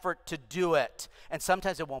conscious effort to do it. And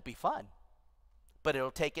sometimes it won't be fun, but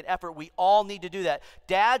it'll take an effort. We all need to do that.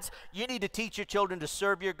 Dads, you need to teach your children to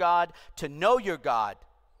serve your God, to know your God.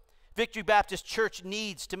 Victory Baptist Church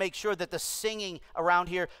needs to make sure that the singing around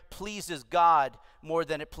here pleases God more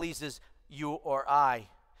than it pleases you or I.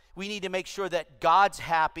 We need to make sure that God's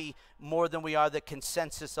happy more than we are the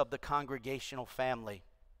consensus of the congregational family.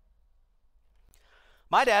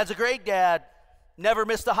 My dad's a great dad. Never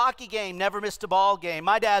missed a hockey game, never missed a ball game.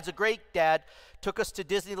 My dad's a great dad. Took us to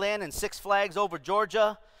Disneyland and Six Flags over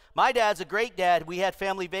Georgia. My dad's a great dad. We had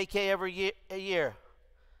family vacay every year.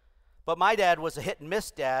 But my dad was a hit and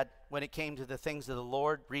miss dad when it came to the things of the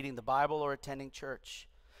Lord, reading the Bible or attending church.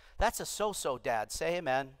 That's a so-so dad. Say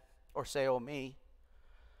amen or say oh me.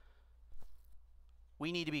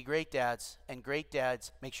 We need to be great dads, and great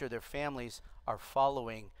dads make sure their families are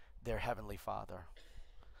following their Heavenly Father.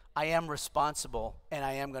 I am responsible, and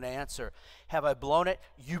I am going to answer. Have I blown it?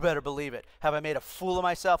 You better believe it. Have I made a fool of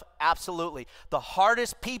myself? Absolutely. The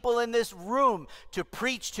hardest people in this room to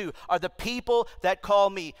preach to are the people that call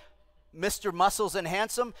me Mr. Muscles and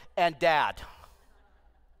Handsome and Dad.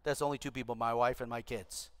 That's only two people, my wife and my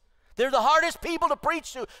kids. They're the hardest people to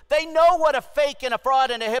preach to. They know what a fake and a fraud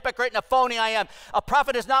and a hypocrite and a phony I am. A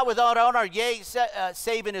prophet is not without honor, yea,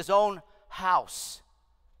 save in his own house.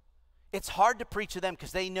 It's hard to preach to them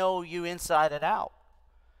because they know you inside and out.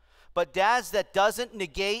 But dads, that doesn't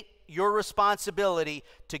negate your responsibility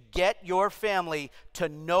to get your family to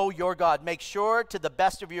know your God. Make sure to the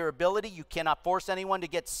best of your ability, you cannot force anyone to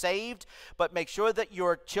get saved, but make sure that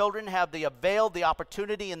your children have the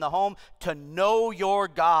opportunity in the home to know your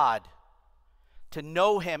God, to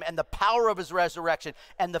know him and the power of his resurrection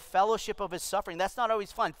and the fellowship of his suffering. That's not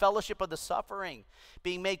always fun. Fellowship of the suffering,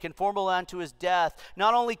 being made conformable unto his death,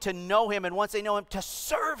 not only to know him, and once they know him, to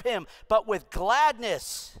serve him, but with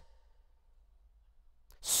gladness.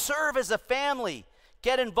 Serve as a family.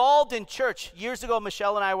 Get involved in church. Years ago,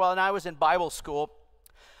 Michelle and I, when I was in Bible school,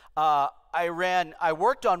 I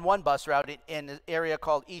worked on one bus route in an area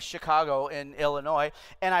called East Chicago in Illinois,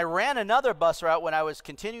 and I ran another bus route when I was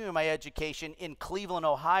continuing my education in Cleveland,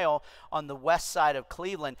 Ohio, on the west side of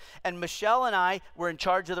Cleveland. And Michelle and I were in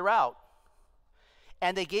charge of the route.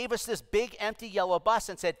 And they gave us this big empty yellow bus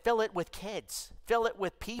and said, fill it with kids, fill it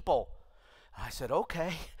with people. I said,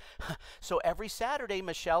 okay. So every Saturday,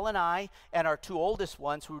 Michelle and I and our two oldest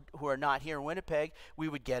ones who are not here in Winnipeg, we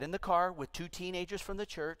would get in the car with two teenagers from the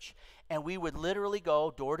church, and we would literally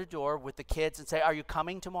go door to door with the kids and say, are you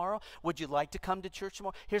coming tomorrow? Would you like to come to church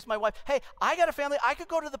tomorrow? Here's my wife. Hey, I got a family. I could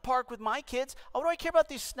go to the park with my kids. What do I care about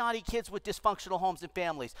these snotty kids with dysfunctional homes and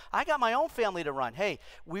families? I got my own family to run. Hey,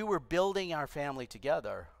 we were building our family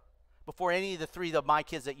together. Before any of the three of my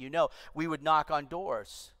kids that you know, we would knock on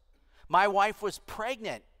doors. My wife was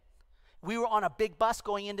pregnant. We were on a big bus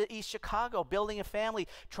going into East Chicago, building a family,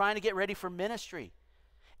 trying to get ready for ministry.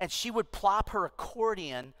 And she would plop her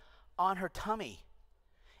accordion on her tummy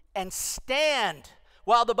and stand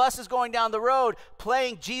while the bus is going down the road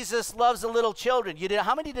playing Jesus Loves the Little Children.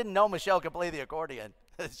 How many didn't know Michelle could play the accordion?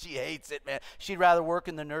 She hates it, man. She'd rather work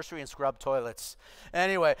in the nursery and scrub toilets.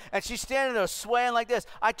 Anyway, and she's standing there swaying like this.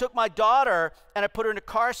 I took my daughter and I put her in a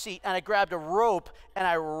car seat and I grabbed a rope and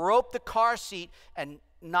I roped the car seat and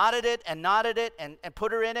knotted it and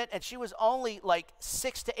put her in it. And she was only like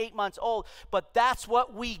 6 to 8 months old. But that's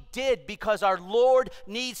what we did because our Lord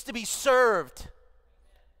needs to be served.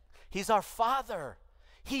 He's our Father.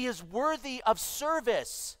 He is worthy of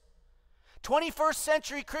service. 21st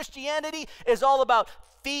century Christianity is all about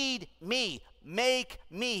feed me, make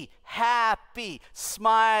me happy,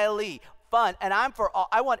 smiley, fun. And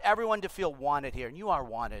I want everyone to feel wanted here, and you are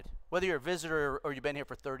wanted. Whether you're a visitor or you've been here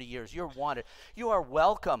for 30 years, you're wanted. You are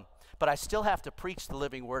welcome, but I still have to preach the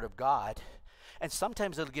living word of God. And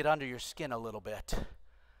sometimes it'll get under your skin a little bit.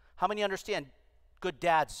 How many understand good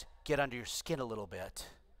dads get under your skin a little bit?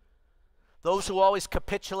 Those who always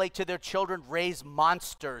capitulate to their children raise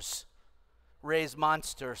monsters. Raise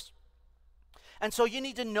monsters. And so you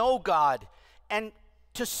need to know God and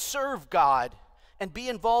to serve God and be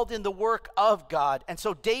involved in the work of God. And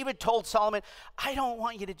so David told Solomon, I don't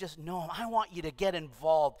want you to just know him. I want you to get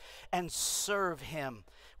involved and serve him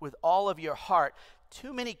with all of your heart.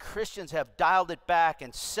 Too many Christians have dialed it back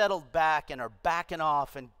and settled back and are backing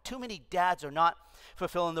off, and too many dads are not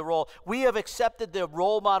fulfilling the role. We have accepted the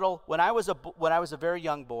role model. When I was a very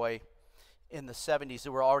young boy, in the 70s,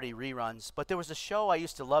 there were already reruns, but there was a show I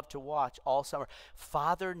used to love to watch all summer,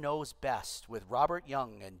 Father Knows Best, with Robert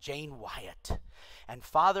Young and Jane Wyatt. And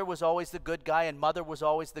father was always the good guy and mother was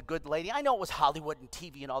always the good lady. I know it was Hollywood and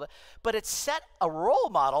TV and all that, but it set a role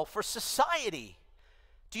model for society.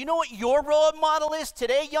 Do you know what your role model is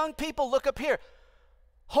today, young people? Look up here.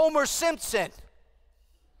 Homer Simpson.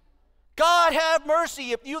 God have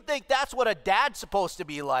mercy if you think that's what a dad's supposed to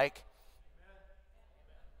be like.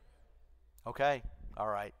 Okay, all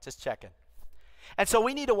right, just checking. And so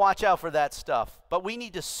we need to watch out for that stuff, but we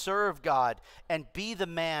need to serve God and be the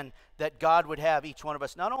man that God would have each one of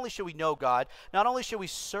us. Not only should we know God, not only should we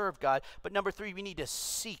serve God, but number 3, we need to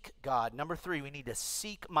seek God. Number 3, we need to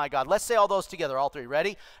seek my God. Let's say all those together, all 3.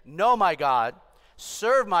 Ready? Know my God,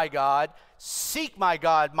 serve my God, seek my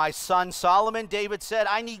God. My son Solomon, David said,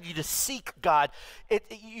 I need you to seek God.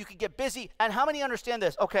 You can get busy. And how many understand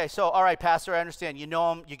this? Okay, so, all right, Pastor, I understand. You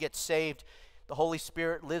know him, you get saved. The Holy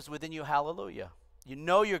Spirit lives within you. Hallelujah. You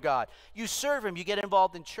know your God. You serve him. You get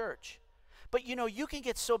involved in church. But, you know, you can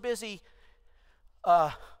get so busy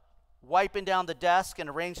wiping down the desk and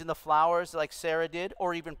arranging the flowers like Sarah did,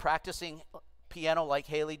 or even practicing piano like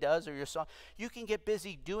Haley does, or your song. You can get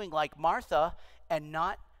busy doing like Martha and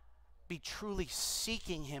not be truly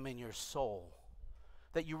seeking him in your soul.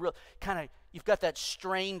 That you really you've got that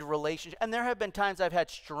strained relationship. And there have been times I've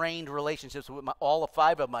had strained relationships with all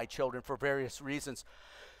 5 of my children for various reasons.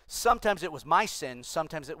 Sometimes it was my sin,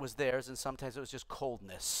 sometimes it was theirs, and sometimes it was just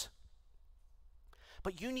coldness.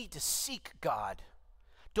 But you need to seek God.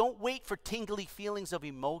 Don't wait for tingly feelings of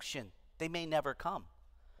emotion. They may never come.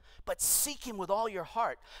 But seek him with all your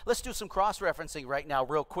heart. Let's do some cross-referencing right now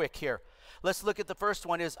real quick here. Let's look at the first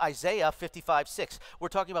one is Isaiah 55:6. We're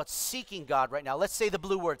talking about seeking God right now. Let's say the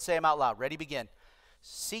blue word. Say them out loud. Ready, begin.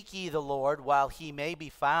 Seek ye the Lord while he may be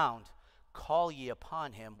found. Call ye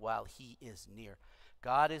upon him while he is near.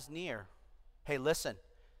 God is near. Hey, listen.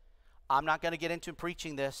 I'm not going to get into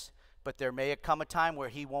preaching this, but there may come a time where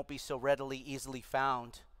he won't be so readily, easily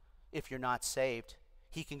found if you're not saved.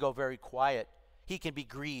 He can go very quiet. He can be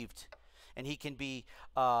grieved. And he can be,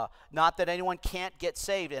 not that anyone can't get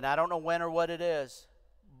saved, and I don't know when or what it is,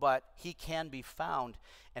 but he can be found.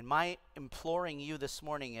 And my imploring you this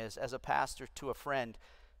morning is, as a pastor to a friend,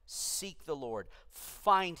 seek the Lord.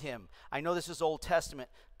 Find him. I know this is Old Testament,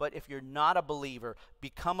 but if you're not a believer,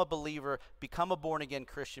 become a believer, become a born-again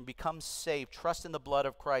Christian, become saved, trust in the blood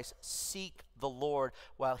of Christ, seek the Lord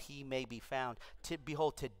while he may be found.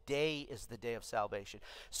 Behold, today is the day of salvation.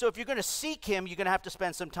 So if you're going to seek him, you're going to have to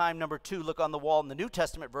spend some time. Number 2, look on the wall in the New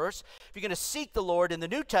Testament verse. If you're going to seek the Lord in the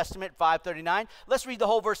New Testament, 5:39, let's read the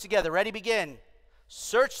whole verse together. Ready, begin.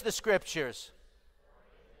 Search the scriptures.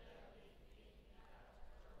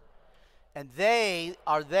 And they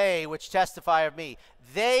are they which testify of me.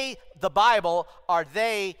 They, the Bible, are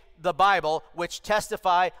they, the Bible, which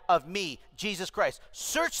testify of me, Jesus Christ.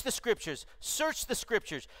 Search the scriptures. Search the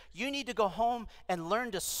scriptures. You need to go home and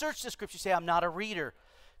learn to search the scriptures. Say, I'm not a reader.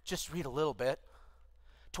 Just read a little bit.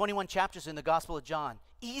 21 chapters in the Gospel of John.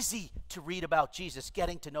 Easy to read about Jesus,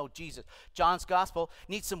 getting to know Jesus. John's Gospel.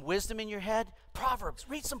 Need some wisdom in your head? Proverbs.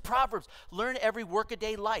 Read some Proverbs. Learn every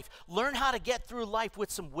workaday life. Learn how to get through life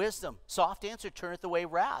with some wisdom. Soft answer turneth away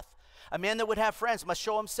wrath. A man that would have friends must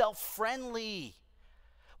show himself friendly.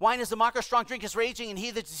 Wine is the mocker, strong drink is raging, and he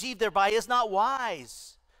that deceived thereby is not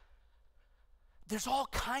wise. There's all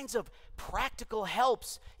kinds of practical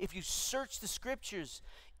helps if you search the scriptures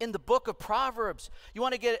in the book of Proverbs. You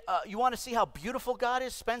want to see how beautiful God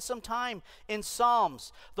is? Spend some time in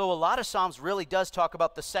Psalms. Though a lot of Psalms really does talk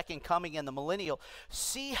about the second coming and the millennial.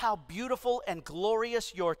 See how beautiful and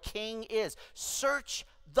glorious your King is. Search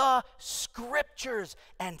the scriptures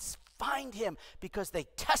and find him, because they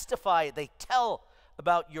testify, they tell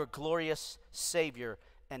about your glorious Savior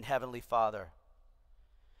and Heavenly Father.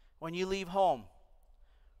 When you leave home,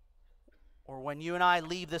 or when you and I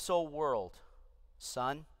leave this old world,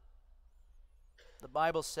 son, the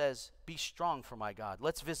Bible says, be strong for my God.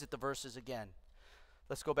 Let's visit the verses again.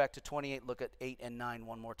 Let's go back to 28, look at 8 and 9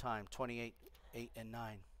 one more time. 28, 8 and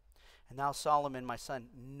 9. And thou, Solomon, my son,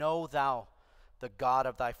 know thou the God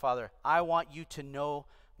of thy father. I want you to know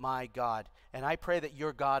my God. And I pray that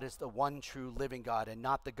your God is the one true living God, and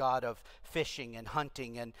not the God of fishing and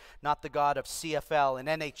hunting, and not the God of CFL and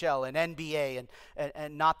NHL and NBA,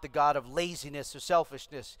 and not the God of laziness or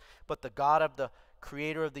selfishness, but the God of the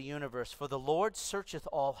creator of the universe. For the Lord searcheth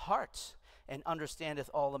all hearts, and understandeth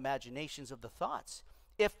all imaginations of the thoughts.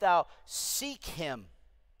 If thou seek him,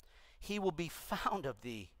 he will be found of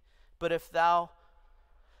thee. But if thou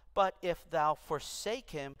forsake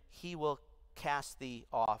him, he will cast thee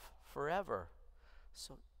off forever.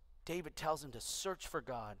 So David tells him to search for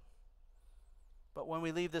God. But when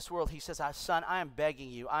we leave this world, he says, son, I am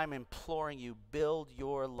begging you, I'm imploring you, build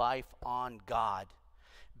your life on God.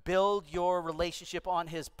 Build your relationship on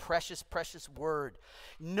his precious, precious word.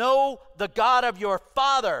 Know the God of your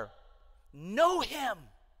father. Know him.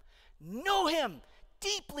 Know him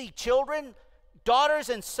deeply, children, daughters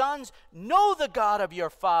and sons. Know the God of your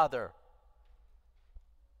father.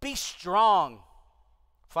 Be strong.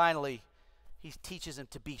 Finally, he teaches him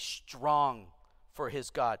to be strong for his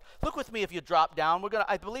God. Look with me if you drop down.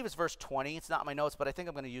 I believe it's verse 20. It's not in my notes, but I think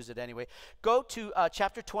I'm going to use it anyway. Go to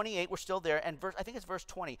chapter 28. We're still there. And I think it's verse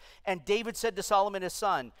 20. And David said to Solomon his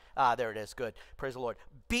son, there it is. Good. Praise the Lord.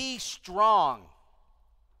 Be strong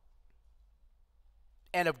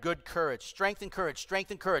and of good courage. Strength and courage,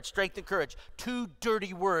 strength and courage, strength and courage. Two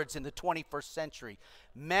dirty words in the 21st century.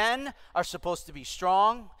 Men are supposed to be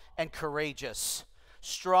strong and courageous.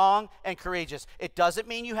 Strong and courageous. It doesn't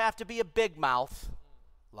mean you have to be a big mouth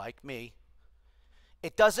like me.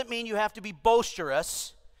 It doesn't mean you have to be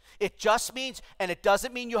boisterous. It just means, and it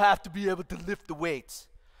doesn't mean you have to be able to lift the weights.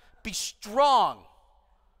 Be strong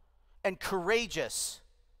and courageous.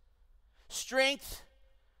 Strength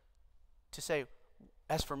to say,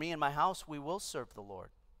 as for me and my house, we will serve the Lord.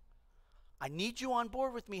 I need you on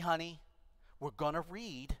board with me, honey. We're going to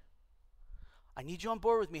read. I need you on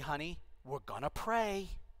board with me, honey. We're going to pray.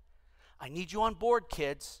 I need you on board,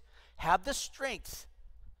 kids. Have the strength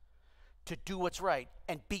to do what's right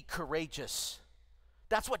and be courageous.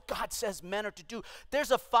 That's what God says men are to do.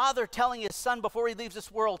 There's a father telling his son before he leaves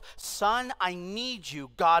this world, son, I need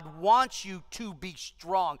you. God wants you to be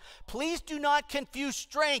strong. Please do not confuse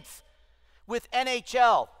strength with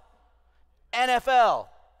NHL, NFL,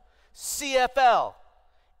 CFL,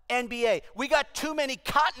 NBA. We got too many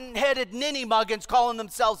cotton-headed ninny-muggins calling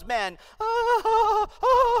themselves men.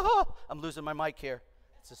 I'm losing my mic here.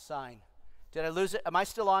 It's a sign. Did I lose it? Am I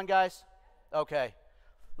still on, guys? Okay.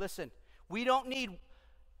 Listen, we don't need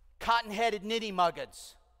cotton-headed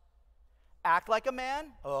ninny-muggins. Act like a man.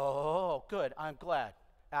 Oh, good. I'm glad.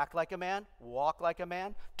 Act like a man, walk like a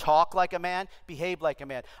man, talk like a man, behave like a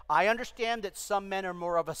man. I understand that some men are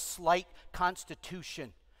more of a slight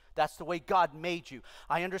constitution. That's the way God made you.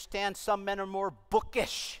 I understand some men are more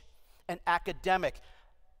bookish and academic.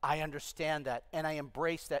 I understand that, and I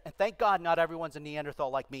embrace that. And thank God not everyone's a Neanderthal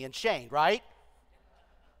like me and Shane, right?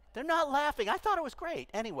 They're not laughing. I thought it was great.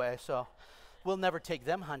 Anyway, so we'll never take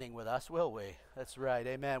them hunting with us, will we? That's right.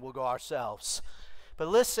 Amen. We'll go ourselves. But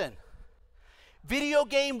listen. Video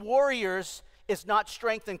game warriors is not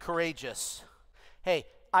strength and courageous. Hey,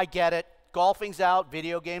 I get it. Golfing's out,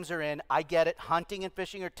 video games are in. I get it. Hunting and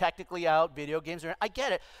fishing are technically out, video games are in. I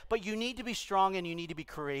get it. But you need to be strong and you need to be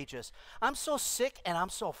courageous. I'm so sick and I'm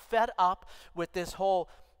so fed up with this whole,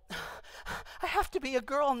 I have to be a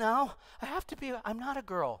girl now. I'm not a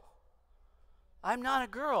girl. I'm not a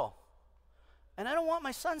girl. And I don't want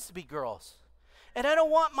my sons to be girls. And I don't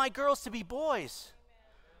want my girls to be boys.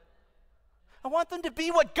 I want them to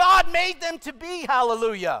be what God made them to be.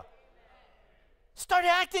 Hallelujah. Start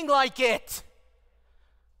acting like it.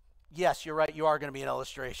 Yes, you're right. You are going to be an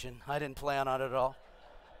illustration. I didn't plan on it at all.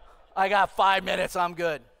 I got 5 minutes. I'm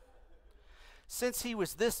good. Since he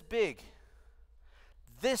was this big,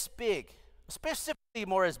 specifically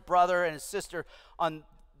more his brother and his sister on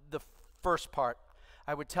First part,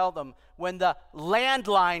 I would tell them when the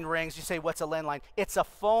landline rings, you say, what's a landline? It's a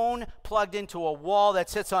phone plugged into a wall that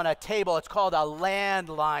sits on a table. It's called a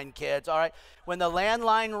landline, kids, all right? When the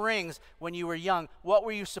landline rings when you were young, what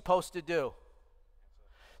were you supposed to do?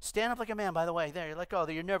 Stand up like a man, by the way. There, you're like, oh,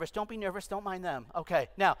 you're nervous. Don't be nervous. Don't mind them. Okay,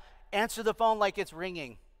 now, answer the phone like it's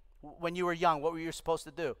ringing. When you were young, what were you supposed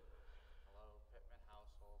to do? Hello, Pittman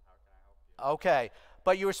household. How can I help you? Okay,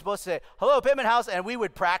 but you were supposed to say, hello, Pittman house, and we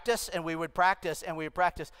would practice, and we would practice, and we would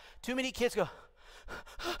practice. Too many kids go,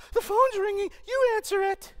 the phone's ringing. You answer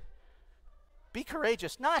it. Be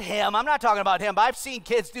courageous. Not him. I'm not talking about him, but I've seen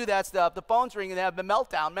kids do that stuff. The phone's ringing, they have a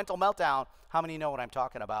meltdown, mental meltdown. How many know what I'm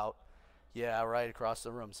talking about? Yeah, right across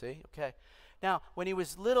the room, see? Okay. Now, when he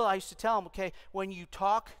was little, I used to tell him, okay, when you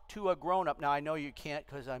talk to a grown-up, now I know you can't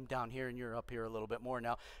because I'm down here and you're up here a little bit more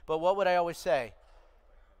now, but what would I always say?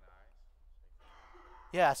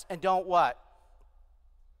 Yes, and don't what?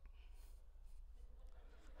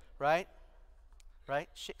 Right? Right?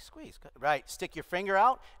 Squeeze. Right. Stick your finger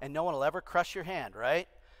out and no one will ever crush your hand, right?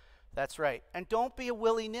 That's right. And don't be a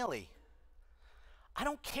willy-nilly. I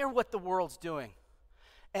don't care what the world's doing.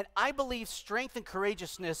 And I believe strength and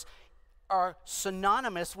courageousness are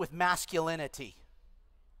synonymous with masculinity.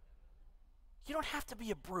 You don't have to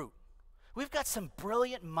be a brute. We've got some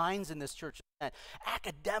brilliant minds in this church.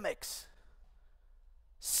 Academics.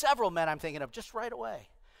 Several men I'm thinking of just right away.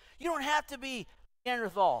 You don't have to be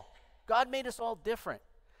Neanderthal. God made us all different.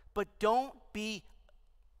 But don't be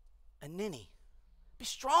a ninny. Be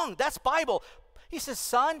strong. That's Bible. He says,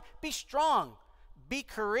 son, be strong. Be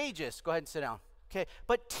courageous. Go ahead and sit down. Okay,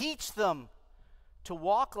 but teach them to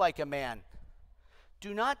walk like a man.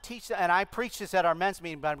 Do not teach them, and I preached this at our men's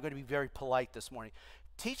meeting, but I'm going to be very polite this morning.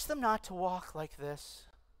 Teach them not to walk like this.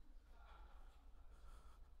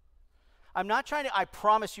 I'm not trying to, I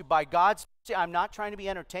promise you, by God's, I'm not trying to be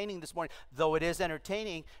entertaining this morning, though it is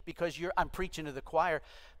entertaining because I'm preaching to the choir.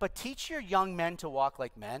 But teach your young men to walk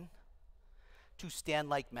like men, to stand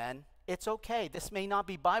like men. It's okay. This may not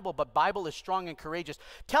be Bible, but Bible is strong and courageous.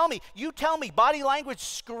 You tell me, body language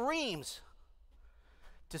screams.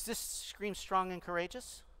 Does this scream strong and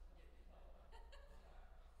courageous?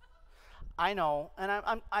 I know, and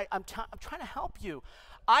I'm trying to help you.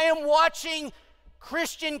 I am watching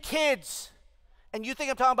Christian kids, and you think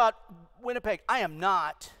I'm talking about Winnipeg. I am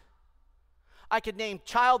not. I could name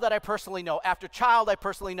child that I personally know, after child I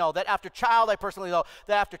personally know, that after child I personally know,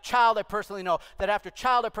 that after child I personally know, that after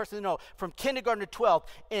child I personally know, from kindergarten to 12,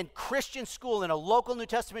 in Christian school, in a local New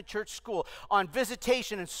Testament church school, on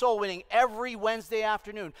visitation and soul winning every Wednesday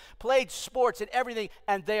afternoon, played sports and everything,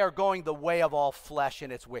 and they are going the way of all flesh in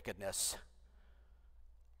its wickedness.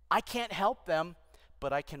 I can't help them,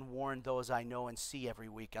 but I can warn those I know and see every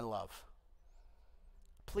week and love.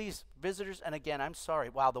 Please, visitors, and again, I'm sorry.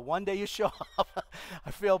 Wow, the one day you show up,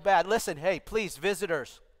 I feel bad. Listen, hey, please,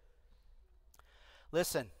 visitors.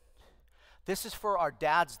 Listen, this is for our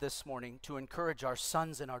dads this morning to encourage our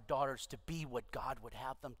sons and our daughters to be what God would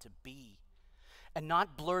have them to be and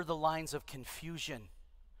not blur the lines of confusion.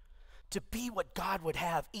 To be what God would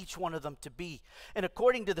have each one of them to be. And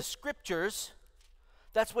according to the scriptures,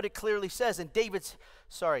 that's what it clearly says. And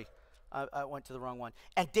I went to the wrong one.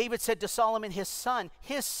 And David said to Solomon, his son,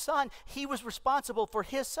 he was responsible for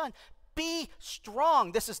his son. Be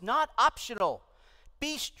strong. This is not optional.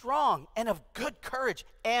 Be strong and of good courage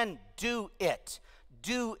and do it.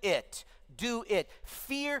 Do it. Do it.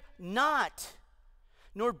 Fear not,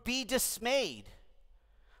 nor be dismayed.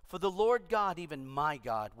 For the Lord God, even my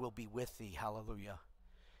God, will be with thee. Hallelujah.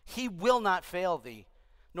 He will not fail thee,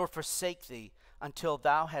 nor forsake thee, until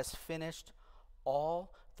thou hast finished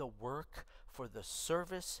all the work for the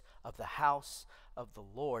service of the house of the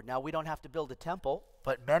Lord. Now, we don't have to build a temple,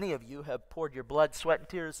 but many of you have poured your blood, sweat, and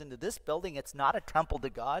tears into this building. It's not a temple to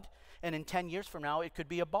God, and in 10 years from now, it could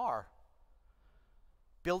be a bar.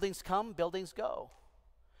 Buildings come, buildings go.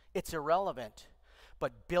 It's irrelevant.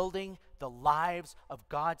 But building the lives of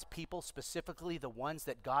God's people, specifically the ones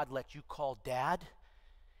that God let you call dad,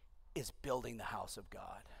 is building the house of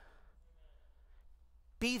God.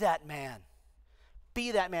 Be that man.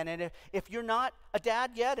 Be that man. And if you're not a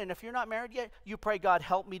dad yet, and if you're not married yet, you pray, God,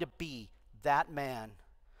 help me to be that man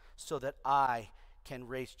so that I can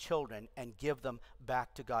raise children and give them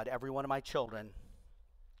back to God. Every one of my children,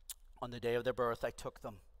 on the day of their birth, I took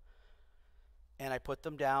them and I put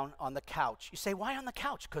them down on the couch. You say, why on the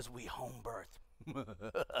couch? Because we home birth.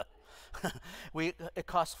 It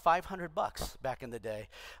cost $500 back in the day.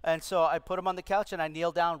 And so I put them on the couch and I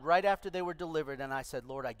kneeled down right after they were delivered and I said,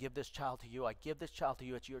 Lord, I give this child to you. I give this child to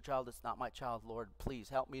you. It's your child. It's not my child. Lord, please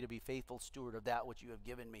help me to be faithful steward of that which you have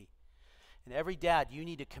given me. And every dad, you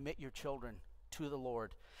need to commit your children to the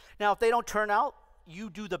Lord. Now, if they don't turn out, you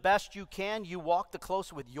do the best you can. You walk the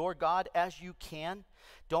close with your God as you can.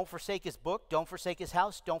 Don't forsake his book. Don't forsake his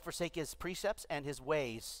house. Don't forsake his precepts and his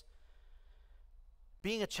ways.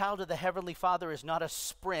 Being a child of the Heavenly Father is not a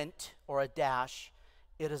sprint or a dash.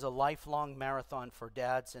 It is a lifelong marathon for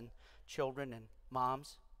dads and children and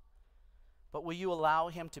moms. But will you allow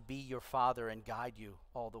him to be your father and guide you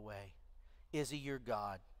all the way? Is he your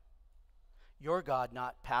God? Your God,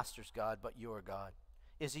 not pastor's God, but your God.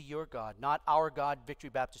 Is he your God? Not our God,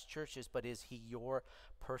 Victory Baptist Churches, but is he your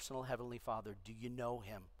personal Heavenly Father? Do you know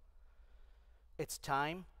him? It's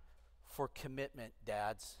time for commitment,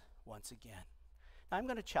 dads, once again. Now, I'm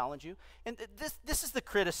going to challenge you. And this is the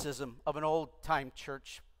criticism of an old-time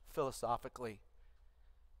church philosophically.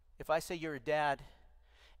 If I say you're a dad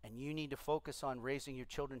and you need to focus on raising your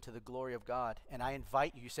children to the glory of God, and I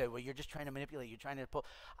invite you, you say, well, you're just trying to manipulate, you're trying to pull.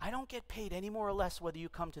 I don't get paid any more or less whether you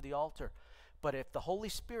come to the altar. But if the Holy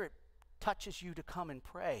Spirit touches you to come and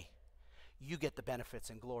pray, you get the benefits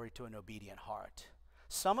and glory to an obedient heart.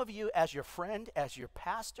 Some of you, as your friend, as your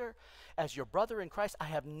pastor, as your brother in Christ, I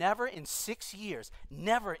have never in 6 years,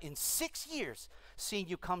 seen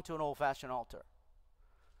you come to an old-fashioned altar.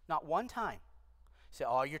 Not one time. You say,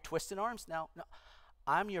 oh, you're twisting arms? No.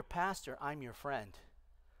 I'm your pastor. I'm your friend.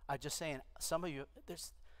 I'm just saying, some of you,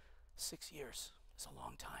 there's 6 years. It's a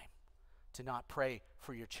long time to not pray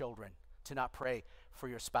for your children, to not pray for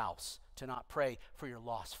your spouse, to not pray for your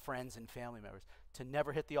lost friends and family members, to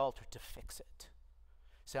never hit the altar to fix it.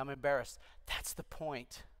 Say, I'm embarrassed. That's the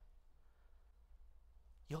point.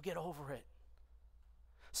 You'll get over it.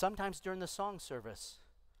 Sometimes during the song service,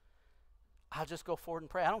 I'll just go forward and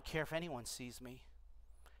pray. I don't care if anyone sees me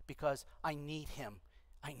because I need him.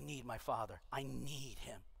 I need my Father. I need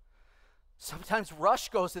him. Sometimes Rush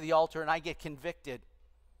goes to the altar and I get convicted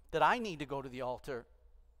that I need to go to the altar.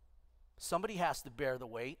 Somebody has to bear the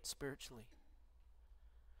weight spiritually.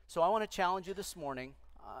 So I want to challenge you this morning.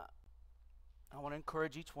 I want to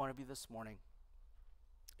encourage each one of you this morning.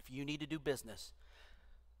 If you need to do business,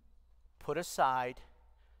 put aside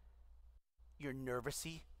your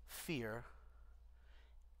nervousy fear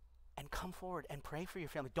and come forward and pray for your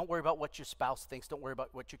family. Don't worry about what your spouse thinks. Don't worry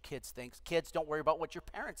about what your kids think. Kids, don't worry about what your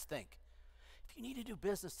parents think. If you need to do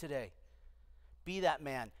business today, be that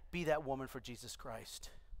man, be that woman for Jesus Christ.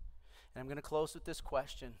 And I'm going to close with this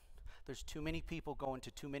question. There's too many people going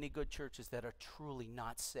to too many good churches that are truly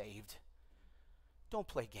not saved. Don't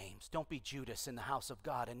play games. Don't be Judas in the house of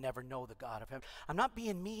God and never know the God of heaven. I'm not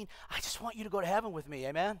being mean. I just want you to go to heaven with me.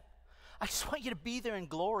 Amen? I just want you to be there in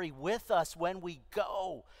glory with us when we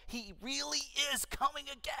go. He really is coming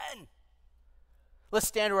again. Let's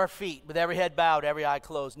stand to our feet with every head bowed, every eye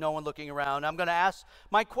closed, no one looking around. I'm going to ask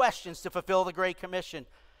my questions to fulfill the Great Commission.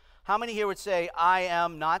 How many here would say, I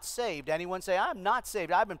am not saved? Anyone say, I'm not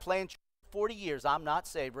saved? I've been playing 40 years. I'm not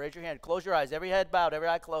saved. Raise your hand. Close your eyes. Every head bowed, every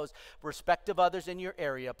eye closed. Respect of others in your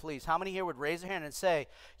area, please. How many here would raise their hand and say,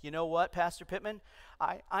 you know what, Pastor Pittman?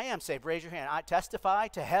 I am saved. Raise your hand. I testify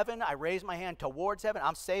to heaven. I raise my hand towards heaven.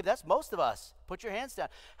 I'm saved. That's most of us. Put your hands down.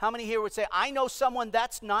 How many here would say, I know someone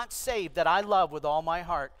that's not saved that I love with all my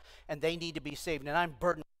heart, and they need to be saved, and I'm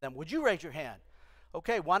burdened with them? Would you raise your hand?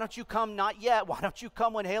 Okay, why don't you come? Not yet. Why don't you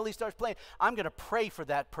come when Haley starts playing? I'm going to pray for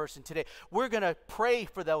that person today. We're going to pray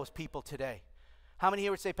for those people today. How many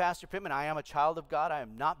here would say, Pastor Pittman, I am a child of God. I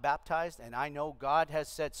am not baptized, and I know God has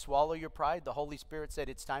said, swallow your pride. The Holy Spirit said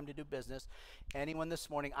it's time to do business. Anyone this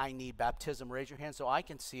morning, I need baptism. Raise your hand so I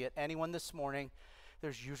can see it. Anyone this morning?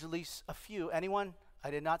 There's usually a few. Anyone?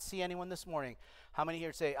 I did not see anyone this morning. How many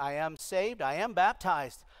here say, I am saved, I am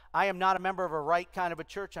baptized. I am not a member of a right kind of a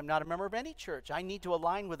church. I'm not a member of any church. I need to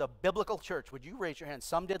align with a biblical church. Would you raise your hand?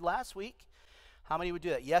 Some did last week. How many would do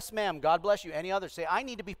that? Yes, ma'am. God bless you. Any others say, I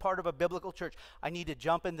need to be part of a biblical church. I need to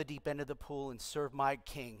jump in the deep end of the pool and serve my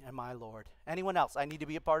King and my Lord. Anyone else? I need to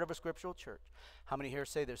be a part of a scriptural church. How many here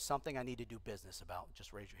say there's something I need to do business about?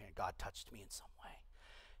 Just raise your hand. God touched me in some way.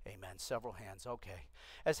 Amen. Several hands. Okay.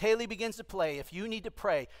 As Haley begins to play, if you need to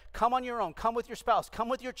pray, come on your own. Come with your spouse. Come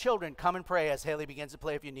with your children. Come and pray as Haley begins to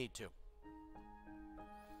play if you need to.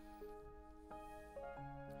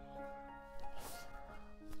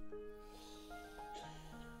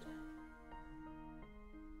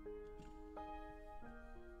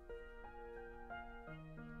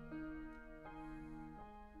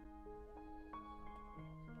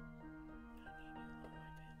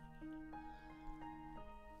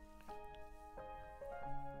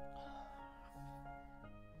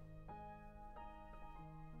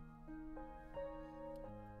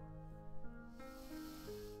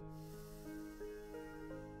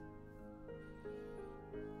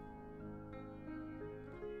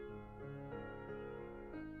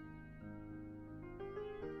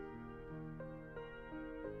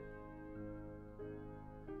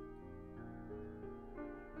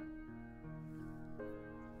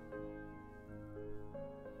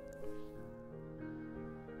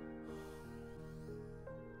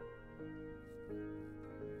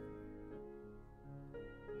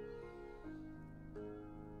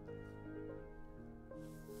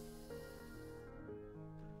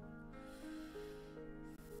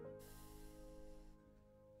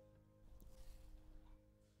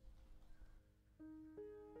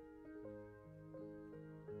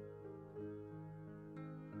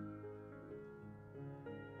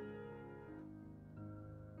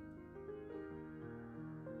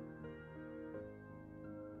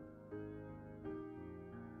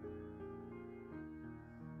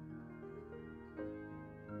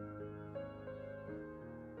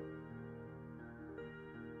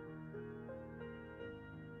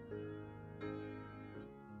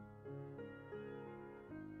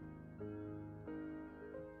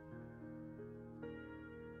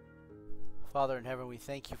 Father in heaven, we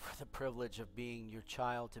thank you for the privilege of being your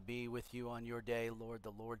child, to be with you on your day, Lord,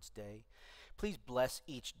 the Lord's day. Please bless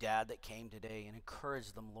each dad that came today and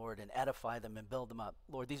encourage them, Lord, and edify them and build them up.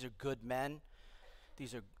 Lord, these are good men.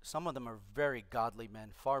 Some of them are very godly men,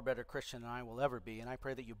 far better Christian than I will ever be. And I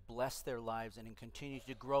pray that you bless their lives and continue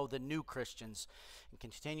to grow the new Christians and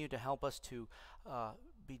continue to help us to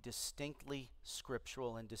be distinctly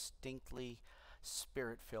scriptural and distinctly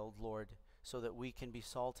spirit-filled, Lord, so that we can be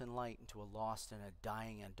salt and light into a lost and a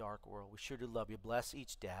dying and dark world. We sure do love you. Bless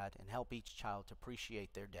each dad and help each child to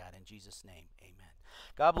appreciate their dad. In Jesus' name, amen.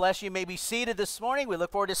 God bless you. You may be seated this morning. We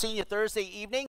look forward to seeing you Thursday evening.